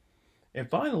 And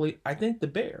finally, I think the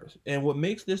Bears. And what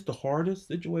makes this the hardest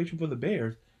situation for the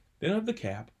Bears, they don't have the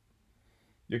cap.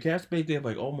 Their cap space, they have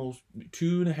like almost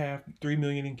 2.5, 3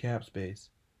 million in cap space.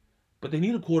 But they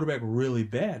need a quarterback really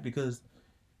bad because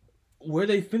where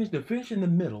they finish in the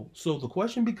middle. So the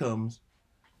question becomes,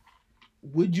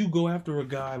 would you go after a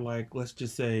guy like, let's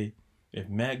just say, if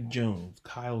Mac Jones,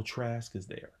 Kyle Trask is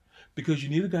there? Because you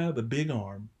need a guy with a big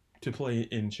arm to play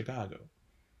in Chicago.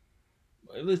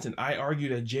 Listen, I argue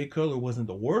that Jay Cutler wasn't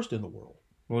the worst in the world.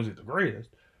 Was it the greatest?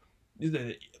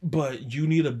 But you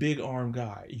need a big arm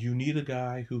guy. You need a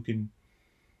guy who can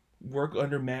work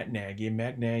under Matt Nagy, and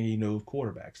Matt Nagy knows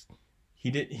quarterbacks.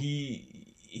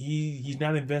 He's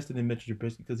not invested in Mitchell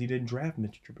Trubisky because he didn't draft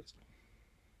Mitchell Trubisky.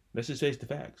 Let's just face the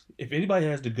facts. If anybody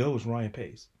has to go, it's Ryan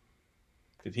Pace.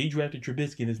 Because he drafted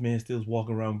Trubisky and this man still is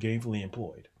walking around gainfully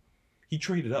employed. He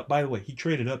traded up. By the way, he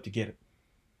traded up to get it.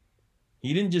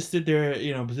 He didn't just sit there,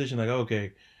 in a position like,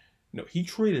 okay. No, he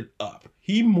traded up.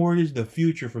 He mortgaged the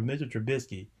future for Mitchell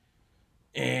Trubisky.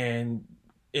 And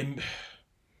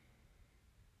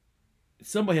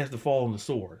somebody has to fall on the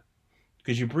sword.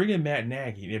 Because you bring in Matt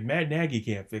Nagy. If Matt Nagy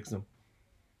can't fix him,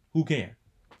 who can?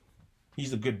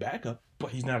 He's a good backup,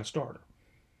 but he's not a starter.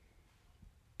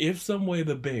 If some way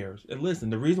the Bears, and listen,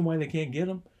 the reason why they can't get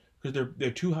him, because they're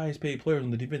two highest paid players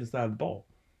on the defensive side of the ball.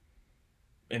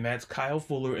 And that's Kyle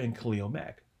Fuller and Khalil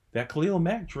Mack. That Khalil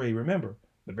Mack trade, remember,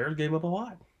 the Bears gave up a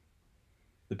lot.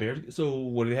 So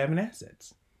what do they have in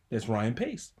assets? That's Ryan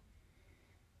Pace.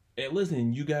 And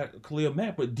listen, you got Khalil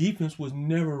Mack, but defense was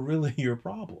never really your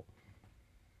problem.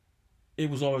 It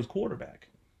was always quarterback.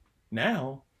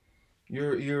 Now,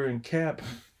 you're in cap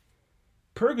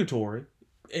purgatory,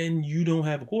 and you don't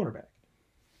have a quarterback.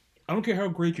 I don't care how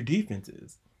great your defense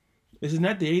is. This is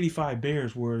not the '85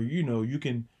 Bears where you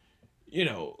can,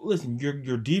 listen.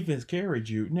 Your defense carried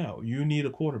you. No, you need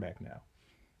a quarterback now.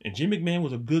 And Jim McMahon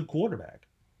was a good quarterback,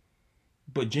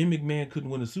 but Jim McMahon couldn't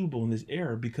win a Super Bowl in this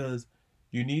era because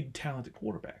you need talented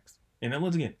quarterbacks. And then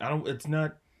once again, I don't. It's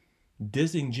not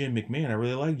dissing Jim McMahon. I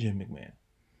really like Jim McMahon,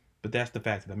 but that's the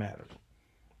fact of the matter.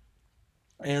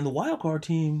 And the wild card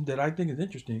team that I think is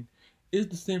interesting is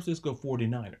the San Francisco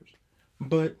 49ers.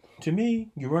 But to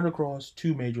me, you run across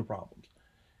two major problems.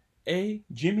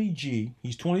 Jimmy G,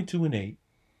 he's 22-8,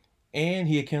 and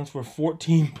he accounts for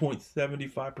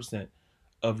 14.75%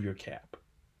 of your cap.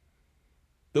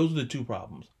 Those are the two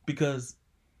problems. Because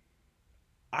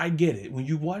I get it. When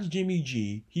you watch Jimmy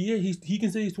G, he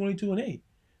can say he's 22-8.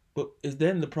 But is that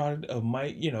in the product of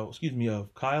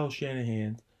of Kyle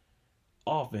Shanahan's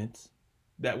offense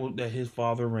that his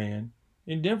father ran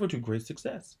in Denver to great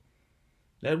success?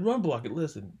 That run block,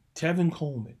 listen, Tevin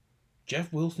Coleman,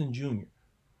 Jeff Wilson Jr.,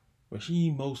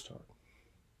 Raheem Mostert,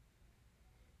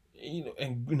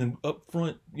 and up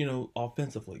front,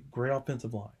 offensively, great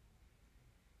offensive line.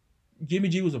 Jimmy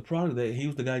G was a product of that. He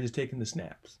was the guy just taking the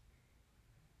snaps.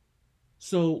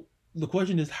 So the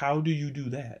question is, how do you do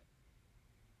that?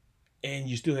 And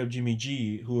you still have Jimmy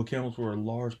G, who accounts for a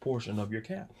large portion of your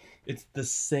cap. It's the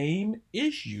same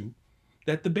issue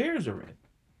that the Bears are in.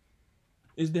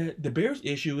 Is that the Bears'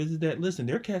 issue is that, listen,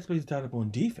 their cap space is tied up on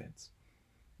defense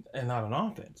and not on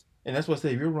offense. And that's why I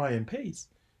say if you're Ryan Pace,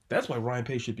 that's why Ryan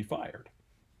Pace should be fired.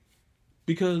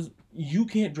 Because you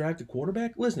can't draft a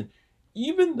quarterback. Listen,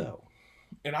 even though,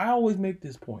 and I always make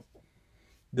this point,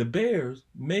 the Bears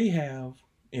may have,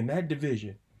 in that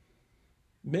division,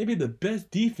 maybe the best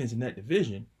defense in that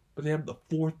division, but they have the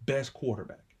fourth best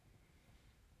quarterback.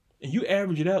 And you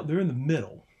average it out, they're in the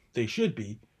middle. They should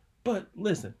be. But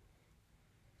listen,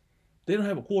 they don't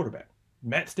have a quarterback.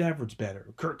 Matt Stafford's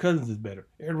better. Kirk Cousins is better.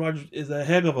 Aaron Rodgers is a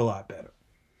heck of a lot better.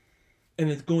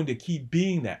 And it's going to keep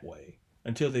being that way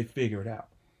until they figure it out.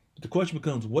 But the question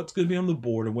becomes, what's going to be on the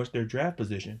board and what's their draft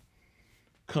position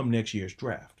come next year's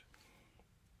draft?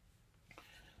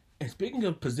 And speaking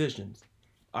of positions,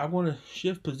 I want to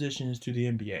shift positions to the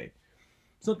NBA.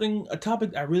 A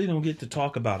topic I really don't get to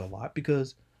talk about a lot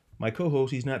because my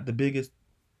co-host, he's not the biggest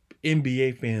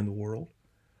NBA fan in the world.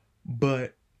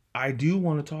 But I do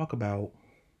want to talk about,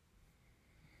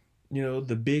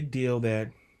 the big deal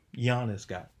that Giannis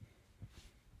got.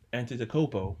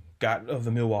 Antetokounmpo got of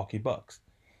the Milwaukee Bucks.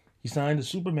 He signed a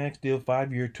supermax deal,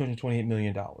 5 year, $228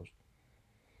 million.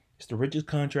 It's the richest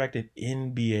contract in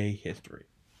NBA history.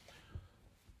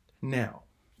 Now,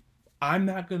 I'm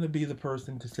not going to be the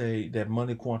person to say that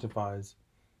money quantifies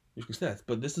your success,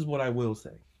 but this is what I will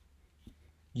say.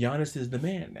 Giannis is the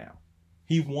man now.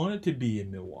 He wanted to be in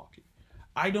Milwaukee.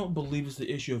 I don't believe it's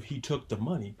the issue of he took the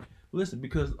money. Listen,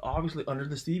 because obviously under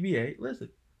the CBA, listen,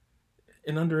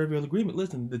 and under every other agreement,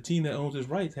 listen, the team that owns his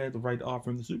rights had the right to offer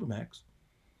him the Supermax.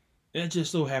 And it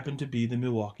just so happened to be the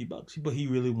Milwaukee Bucks. But he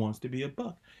really wants to be a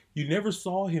Buck. You never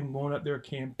saw him going out there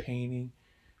campaigning,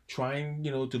 trying,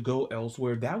 to go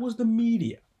elsewhere. That was the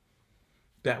media.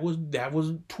 That was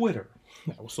Twitter.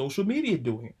 That was social media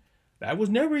doing it. That was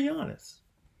never Giannis.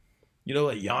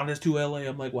 Like Giannis to LA.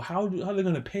 I'm like, well, how are they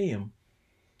going to pay him?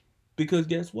 Because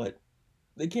guess what?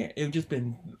 They can't. It just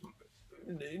been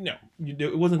no.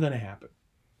 It wasn't going to happen.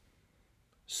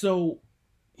 So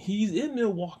he's in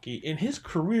Milwaukee, and his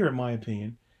career, in my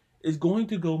opinion, is going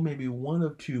to go maybe one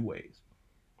of two ways.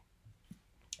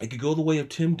 It could go the way of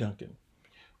Tim Duncan,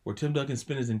 where Tim Duncan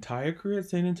spent his entire career at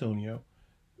San Antonio,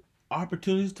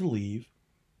 opportunities to leave,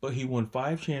 but he won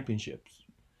 5 championships,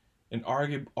 and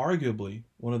arguably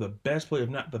one of the best players, if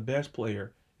not the best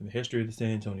player, in the history of the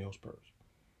San Antonio Spurs.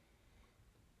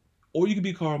 Or you could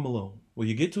be Karl Malone, where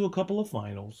you get to a couple of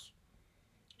finals,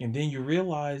 and then you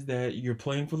realize that you're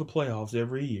playing for the playoffs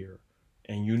every year,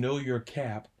 and your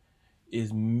cap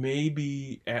is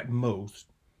maybe at most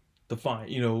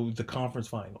the conference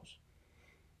finals,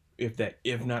 if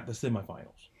not the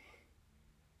semifinals.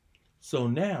 So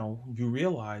now you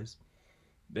realize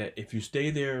that if you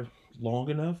stay there long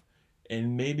enough,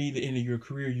 and maybe the end of your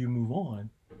career you move on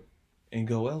and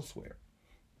go elsewhere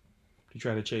to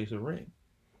try to chase a ring.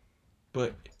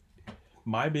 But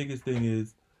my biggest thing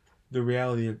is the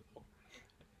reality of,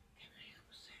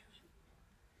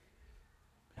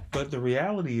 but the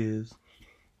reality is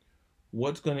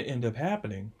what's going to end up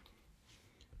happening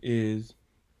is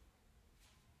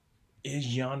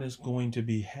Giannis going to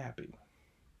be happy?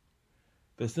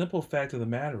 The simple fact of the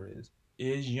matter is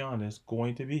Giannis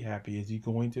going to be happy? Is he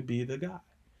going to be the guy?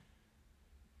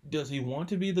 Does he want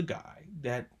to be the guy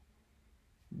that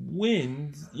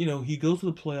wins? He goes to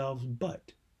the playoffs,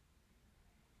 but.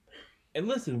 And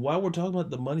listen, while we're talking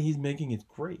about the money he's making, it's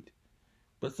great.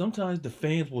 But sometimes the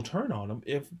fans will turn on him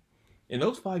if, in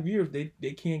those 5 years,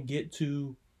 they can't get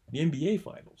to the NBA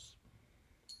Finals.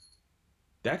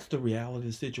 That's the reality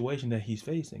of the situation that he's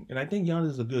facing. And I think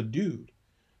Giannis is a good dude.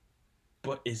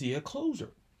 But is he a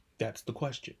closer? That's the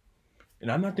question.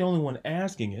 And I'm not the only one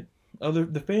asking it.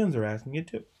 The fans are asking it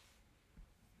too.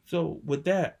 So with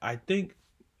that, I think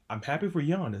I'm happy for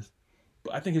Giannis,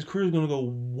 but I think his career is going to go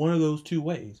one of those two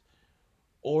ways.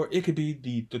 Or it could be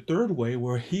the third way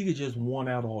where he could just want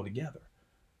out altogether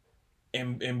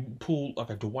and pull like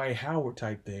a Dwight Howard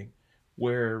type thing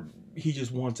where he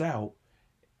just wants out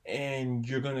and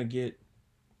you're going to get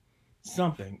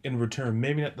something in return.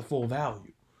 Maybe not the full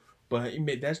value, but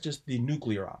that's just the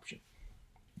nuclear option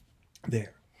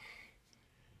there.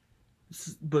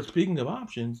 But speaking of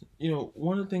options,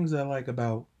 one of the things I like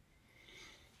about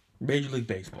Major League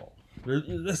Baseball,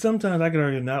 sometimes I can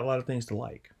argue not a lot of things to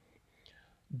like.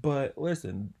 But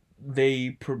listen,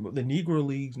 the Negro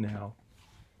Leagues now,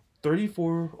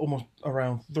 34, almost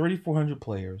around 3,400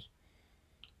 players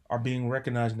are being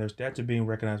recognized, and their stats are being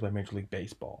recognized by Major League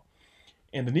Baseball.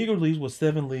 And the Negro Leagues was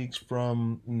 7 leagues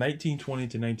from 1920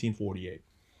 to 1948.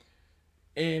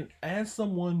 And as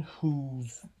someone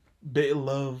whose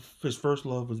his first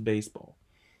love was baseball,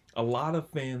 a lot of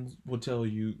fans will tell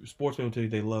you, sports fans will tell you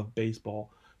they love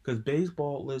baseball. Because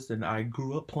baseball, listen, I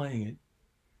grew up playing it.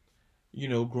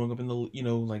 Growing up in the,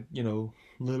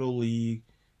 little league,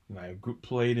 and I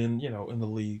played in the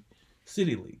league,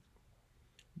 city league.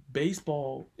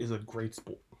 Baseball is a great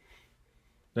sport.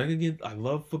 Then again, I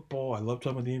love football. I love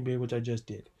talking about the NBA, which I just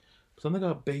did. Something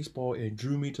about baseball, it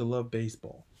drew me to love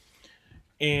baseball.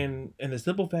 And the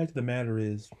simple fact of the matter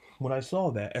is, when I saw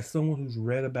that, as someone who's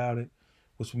read about it,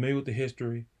 was familiar with the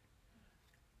history,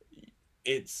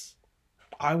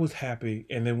 I was happy.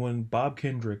 And then when Bob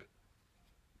Kendrick,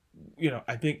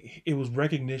 I think it was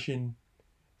recognition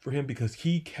for him because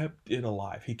he kept it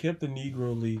alive. He kept the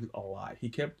Negro League alive. He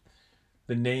kept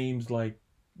the names like,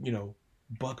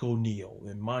 Buck O'Neil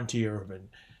and Monte Irvin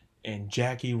and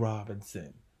Jackie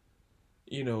Robinson,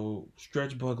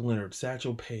 Stretch Buck Leonard,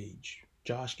 Satchel Paige,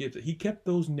 Josh Gibson. He kept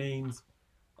those names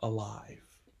alive.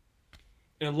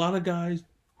 And a lot of guys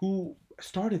who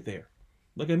started there,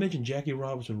 like I mentioned, Jackie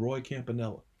Robinson, Roy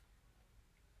Campanella,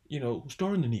 who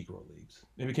started in the Negro Leagues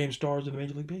and became stars in the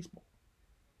Major League Baseball.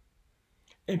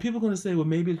 And people are going to say, well,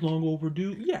 maybe it's long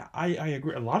overdue. Yeah, I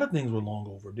agree. A lot of things were long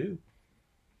overdue.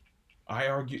 I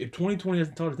argue if 2020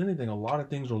 hasn't taught us anything, a lot of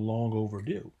things are long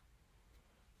overdue.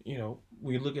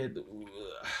 We look at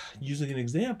using an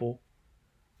example.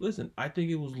 Listen, I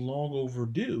think it was long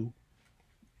overdue.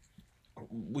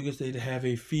 We could say to have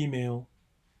a female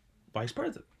vice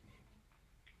president,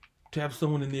 to have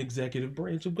someone in the executive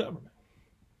branch of government.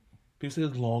 People say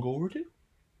it's long overdue,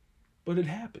 but it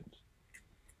happens.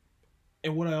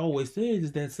 And what I always say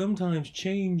is that sometimes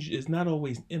change is not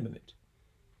always imminent.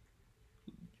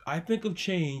 I think of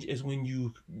change as when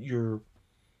you're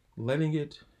letting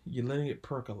it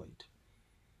percolate.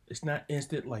 It's not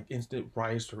instant like instant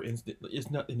rice or instant. It's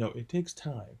not. It takes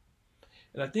time.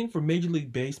 And I think for Major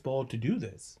League Baseball to do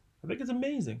this, I think it's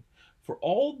amazing. For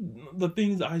all the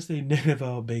things I say negative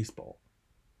about baseball,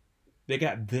 they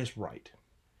got this right.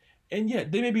 And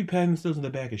yet, they may be patting themselves on the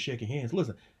back and shaking hands.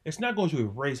 Listen, it's not going to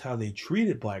erase how they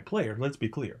treated black players. Let's be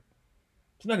clear.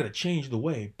 It's not going to change the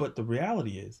way. But the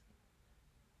reality is,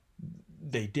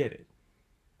 they did it.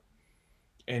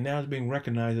 And now it's being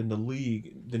recognized in the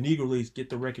league. The Negro Leagues get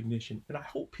the recognition. And I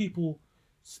hope people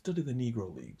study the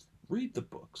Negro Leagues. Read the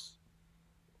books.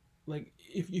 Like,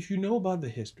 if you know about the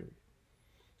history,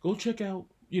 go check out,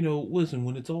 listen,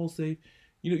 when it's all safe,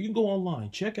 you can go online,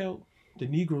 check out the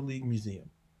Negro League Museum.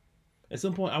 At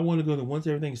some point, I want to go to, once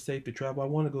everything's safe to travel, I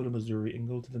want to go to Missouri and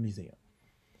go to the museum.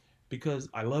 Because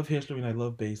I love history and I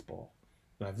love baseball.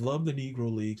 And I've loved the Negro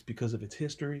Leagues because of its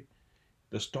history,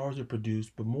 the stars it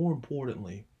produced, but more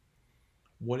importantly,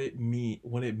 what it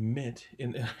meant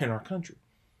in our country.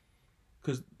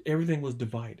 Because everything was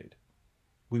divided.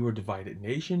 We were divided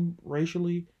nation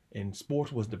racially, and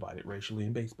sports was divided racially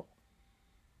in baseball.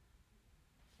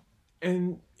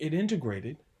 And it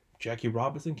integrated. Jackie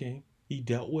Robinson came. He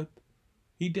dealt with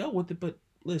it, but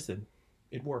listen,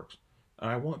 it works. And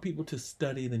I want people to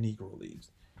study the Negro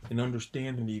Leagues and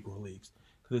understand the Negro Leagues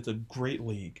because it's a great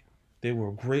league. They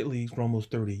were great leagues for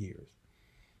almost 30 years.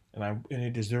 And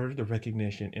it deserves the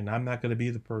recognition. And I'm not going to be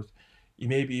the person.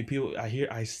 Maybe people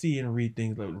I see and read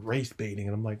things like race baiting,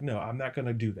 and I'm like, no, I'm not going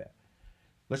to do that.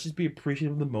 Let's just be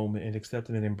appreciative of the moment and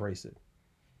accept it and embrace it.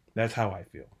 That's how I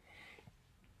feel.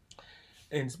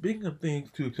 And speaking of things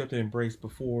to accept and embrace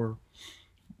before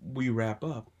we wrap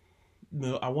up,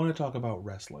 I want to talk about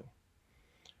wrestling.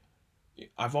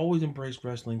 I've always embraced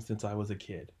wrestling since I was a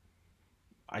kid.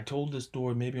 I told this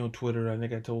story maybe on Twitter. I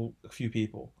think I told a few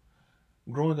people.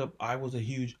 Growing up, I was a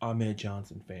huge Ahmed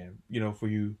Johnson fan. For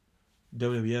you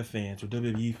WWF fans or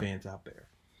WWE fans out there.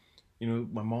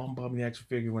 My mom bought me the action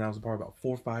figure when I was probably about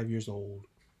 4 or 5 years old,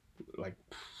 like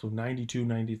so 92,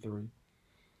 93.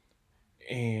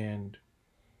 And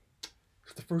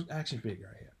it's the first action figure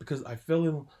I had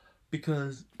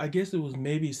because I guess it was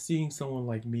maybe seeing someone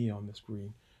like me on the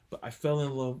screen, but I fell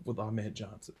in love with Ahmed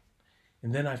Johnson.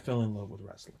 And then I fell in love with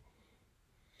wrestling.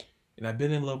 And I've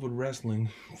been in love with wrestling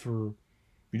for, if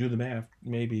you do the math,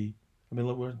 maybe I've been in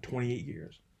love with it 28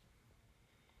 years.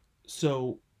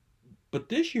 So, but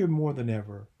this year more than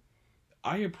ever,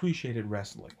 I appreciated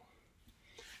wrestling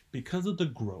because of the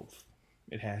growth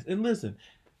it has. And listen,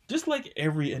 just like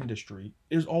every industry,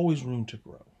 there's always room to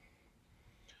grow.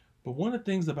 But one of the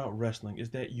things about wrestling is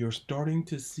that you're starting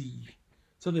to see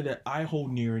something that I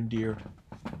hold near and dear.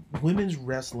 Women's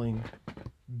wrestling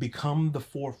become the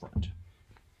forefront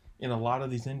in a lot of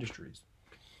these industries.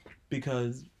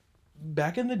 Because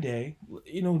back in the day,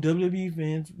 WWE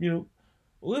fans,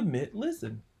 will admit,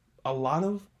 listen, a lot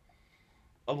of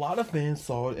fans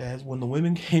saw it as when the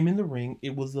women came in the ring,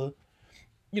 it was it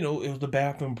was the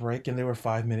bathroom break and there were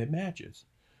 5-minute matches.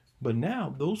 But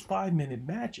now those 5-minute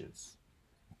matches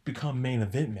become main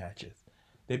event matches.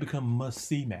 They become must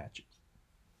see matches.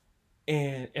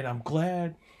 And I'm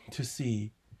glad to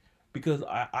see because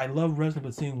I love wrestling,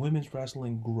 but seeing women's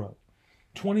wrestling grow.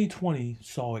 2020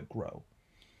 saw it grow.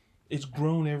 It's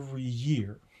grown every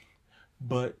year,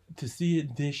 but to see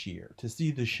it this year, to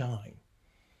see the shine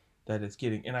that it's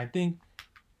getting, and I think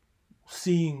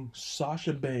seeing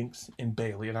Sasha Banks and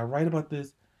Bayley, and I write about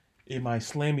this in my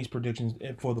Slammies predictions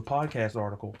for the podcast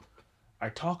article. I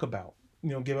talk about,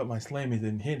 give up my Slammies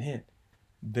and hint, hint,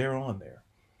 they're on there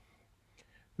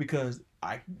because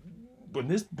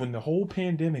when the whole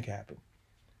pandemic happened,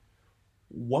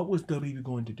 what was WWE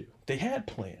going to do? They had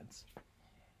plans,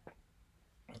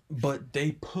 but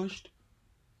they pushed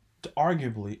to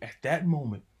arguably at that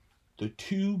moment the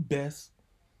two best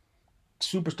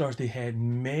superstars they had,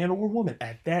 man or woman,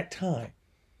 at that time.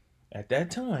 At that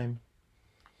time,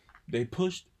 they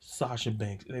pushed Sasha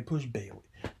Banks and they pushed Bayley.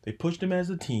 They pushed them as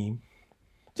a team.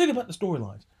 Think about the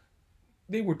storylines.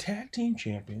 They were tag team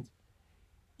champions.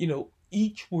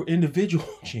 each were individual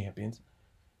champions,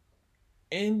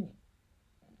 and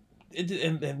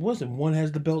and listen, one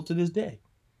has the belt to this day,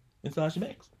 and Sasha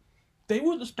Banks. They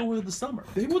were the story of the summer.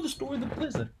 They were the story of the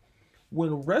listen. When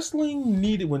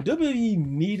when WWE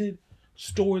needed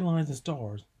storylines and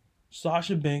stars,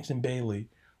 Sasha Banks and Bayley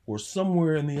were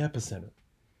somewhere in the epicenter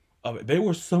of it. They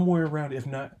were somewhere around, if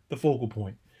not the focal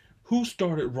point. Who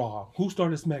started Raw? Who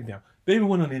started SmackDown? They even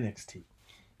went on NXT.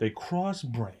 They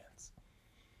crossed brands.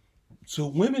 So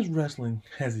women's wrestling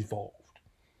has evolved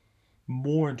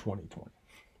more in 2020.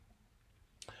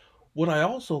 What I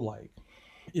also like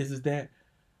is that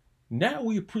now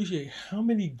we appreciate how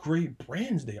many great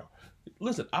brands they are.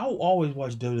 Listen, I'll always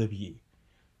watch WWE,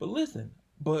 but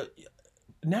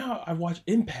now I watch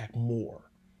Impact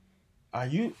more.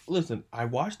 I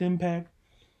watched Impact.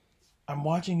 I'm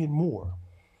watching it more.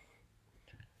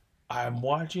 I'm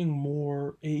watching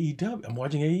more AEW. I'm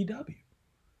watching AEW.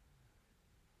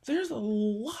 There's a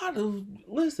lot of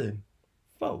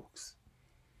folks.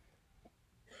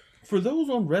 For those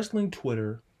on wrestling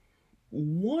Twitter,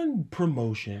 one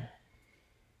promotion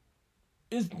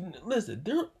is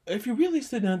they're if you really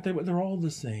sit down there, they're all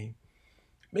the same.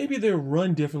 Maybe they're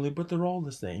run differently, but they're all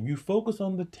the same. You focus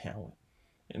on the talent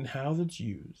and how it's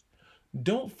used.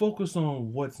 Don't focus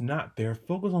on what's not there,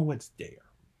 focus on what's there.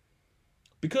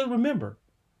 Because remember,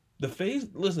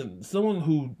 someone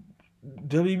who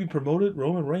WWE promoted,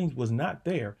 Roman Reigns, was not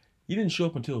there. He didn't show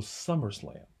up until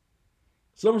SummerSlam.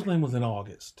 SummerSlam was in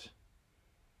August.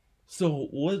 So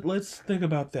let's think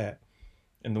about that.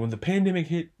 And when the pandemic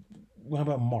hit, what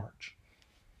about March?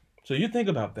 So you think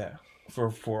about that. For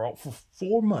 4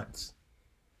 months,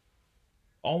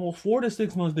 almost 4 to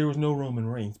 6 months, there was no Roman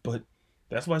Reigns. But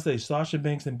that's why I say Sasha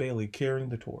Banks and Bayley carrying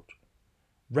the torch.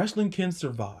 Wrestling can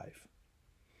survive.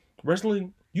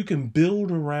 Wrestling, you can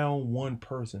build around one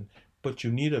person, but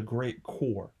you need a great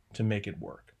core to make it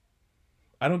work.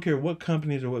 I don't care what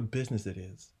companies or what business it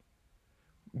is.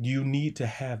 You need to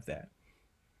have that.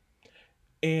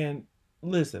 And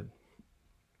listen,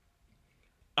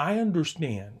 I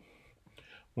understand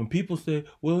when people say,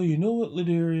 well, you know what,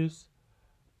 Ladarius?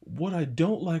 What I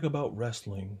don't like about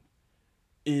wrestling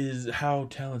is how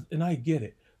talented, and I get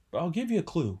it, but I'll give you a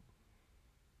clue.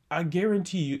 I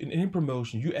guarantee you, in any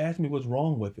promotion, you ask me what's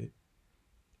wrong with it,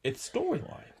 it's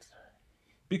storylines.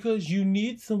 Because you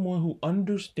need someone who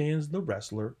understands the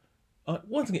wrestler.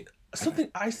 Once again,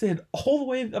 something I said all the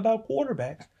way about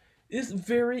quarterbacks is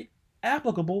very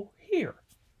applicable here.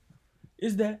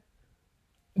 Is that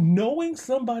knowing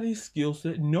somebody's skill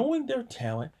set, knowing their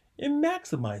talent, and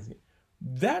maximizing it.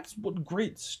 That's what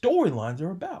great storylines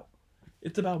are about.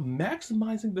 It's about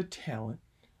maximizing the talent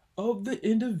of the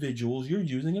individuals you're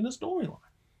using in the storyline.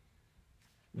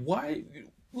 Why?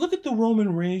 Look at the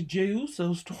Roman Reigns Jey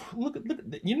Uso story. Look at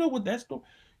you know what that story.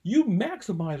 You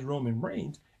maximize Roman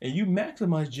Reigns and you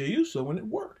maximize Jey Uso when it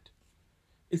worked.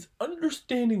 It's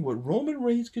understanding what Roman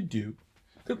Reigns could do.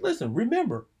 Because listen,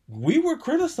 remember, we were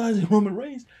criticizing Roman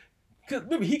Reigns because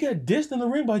remember he got dissed in the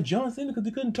ring by John Cena because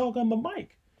he couldn't talk on the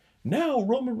mic. Now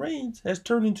Roman Reigns has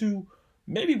turned into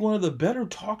maybe one of the better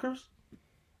talkers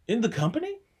in the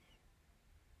company.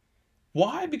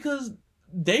 Why? Because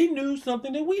they knew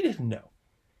something that we didn't know.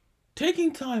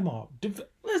 Taking time off.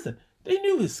 Listen, they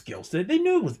knew his skill set. They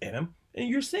knew it was in him, and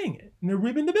you're seeing it, and they're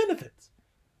reaping the benefits.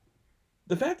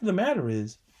 The fact of the matter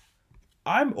is,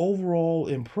 I'm overall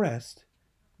impressed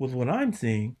with what I'm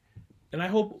seeing, and I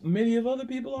hope many of other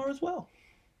people are as well.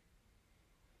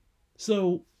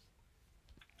 So,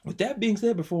 with that being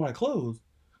said, before I close,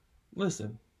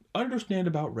 listen, understand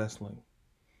about wrestling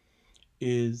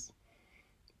is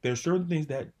there's certain things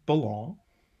that belong.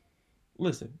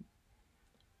 Listen,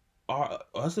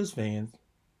 us as fans,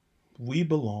 we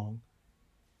belong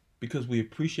because we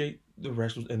appreciate the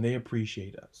wrestlers and they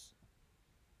appreciate us.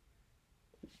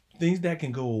 Things that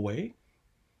can go away,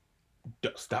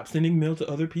 stop sending mail to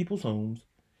other people's homes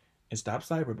and stop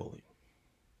cyberbullying.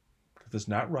 Because it's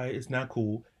not right, it's not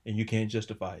cool, and you can't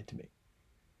justify it to me.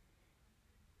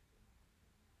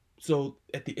 So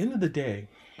at the end of the day,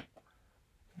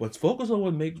 let's focus on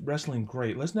what makes wrestling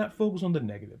great. Let's not focus on the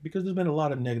negative because there's been a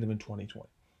lot of negative in 2020.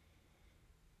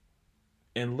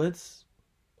 And let's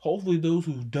hopefully those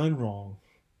who've done wrong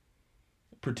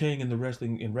pertaining in the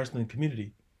wrestling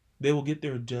community, they will get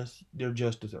their just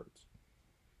desserts.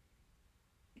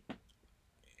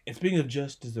 And speaking of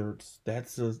just desserts,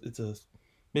 it's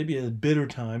maybe a bitter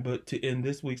time, but to end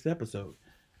this week's episode.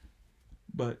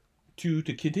 But to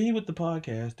continue with the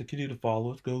podcast, to continue to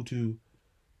follow us, go to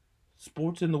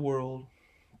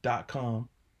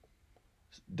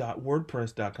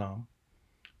sportsintheworld.com.wordpress.com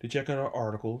to check out our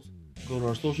articles. Go to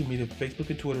our social media, Facebook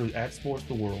and Twitter at Sports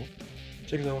the World.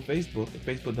 Check us out on Facebook at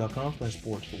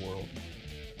facebook.com/sportstheworld.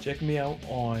 Check me out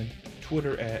on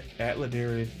Twitter at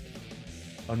 @Ladarius_Brown,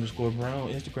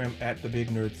 Instagram at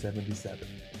TheBigNerd77.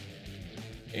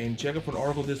 And check out for an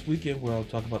article this weekend where I'll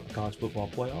talk about the college football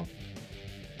playoff.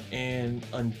 And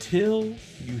until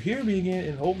you hear me again,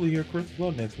 and hopefully hear Chris as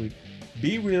well next week,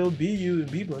 be real, be you, and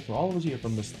be blessed from all of us here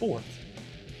from the Sports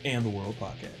and the World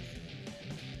podcast.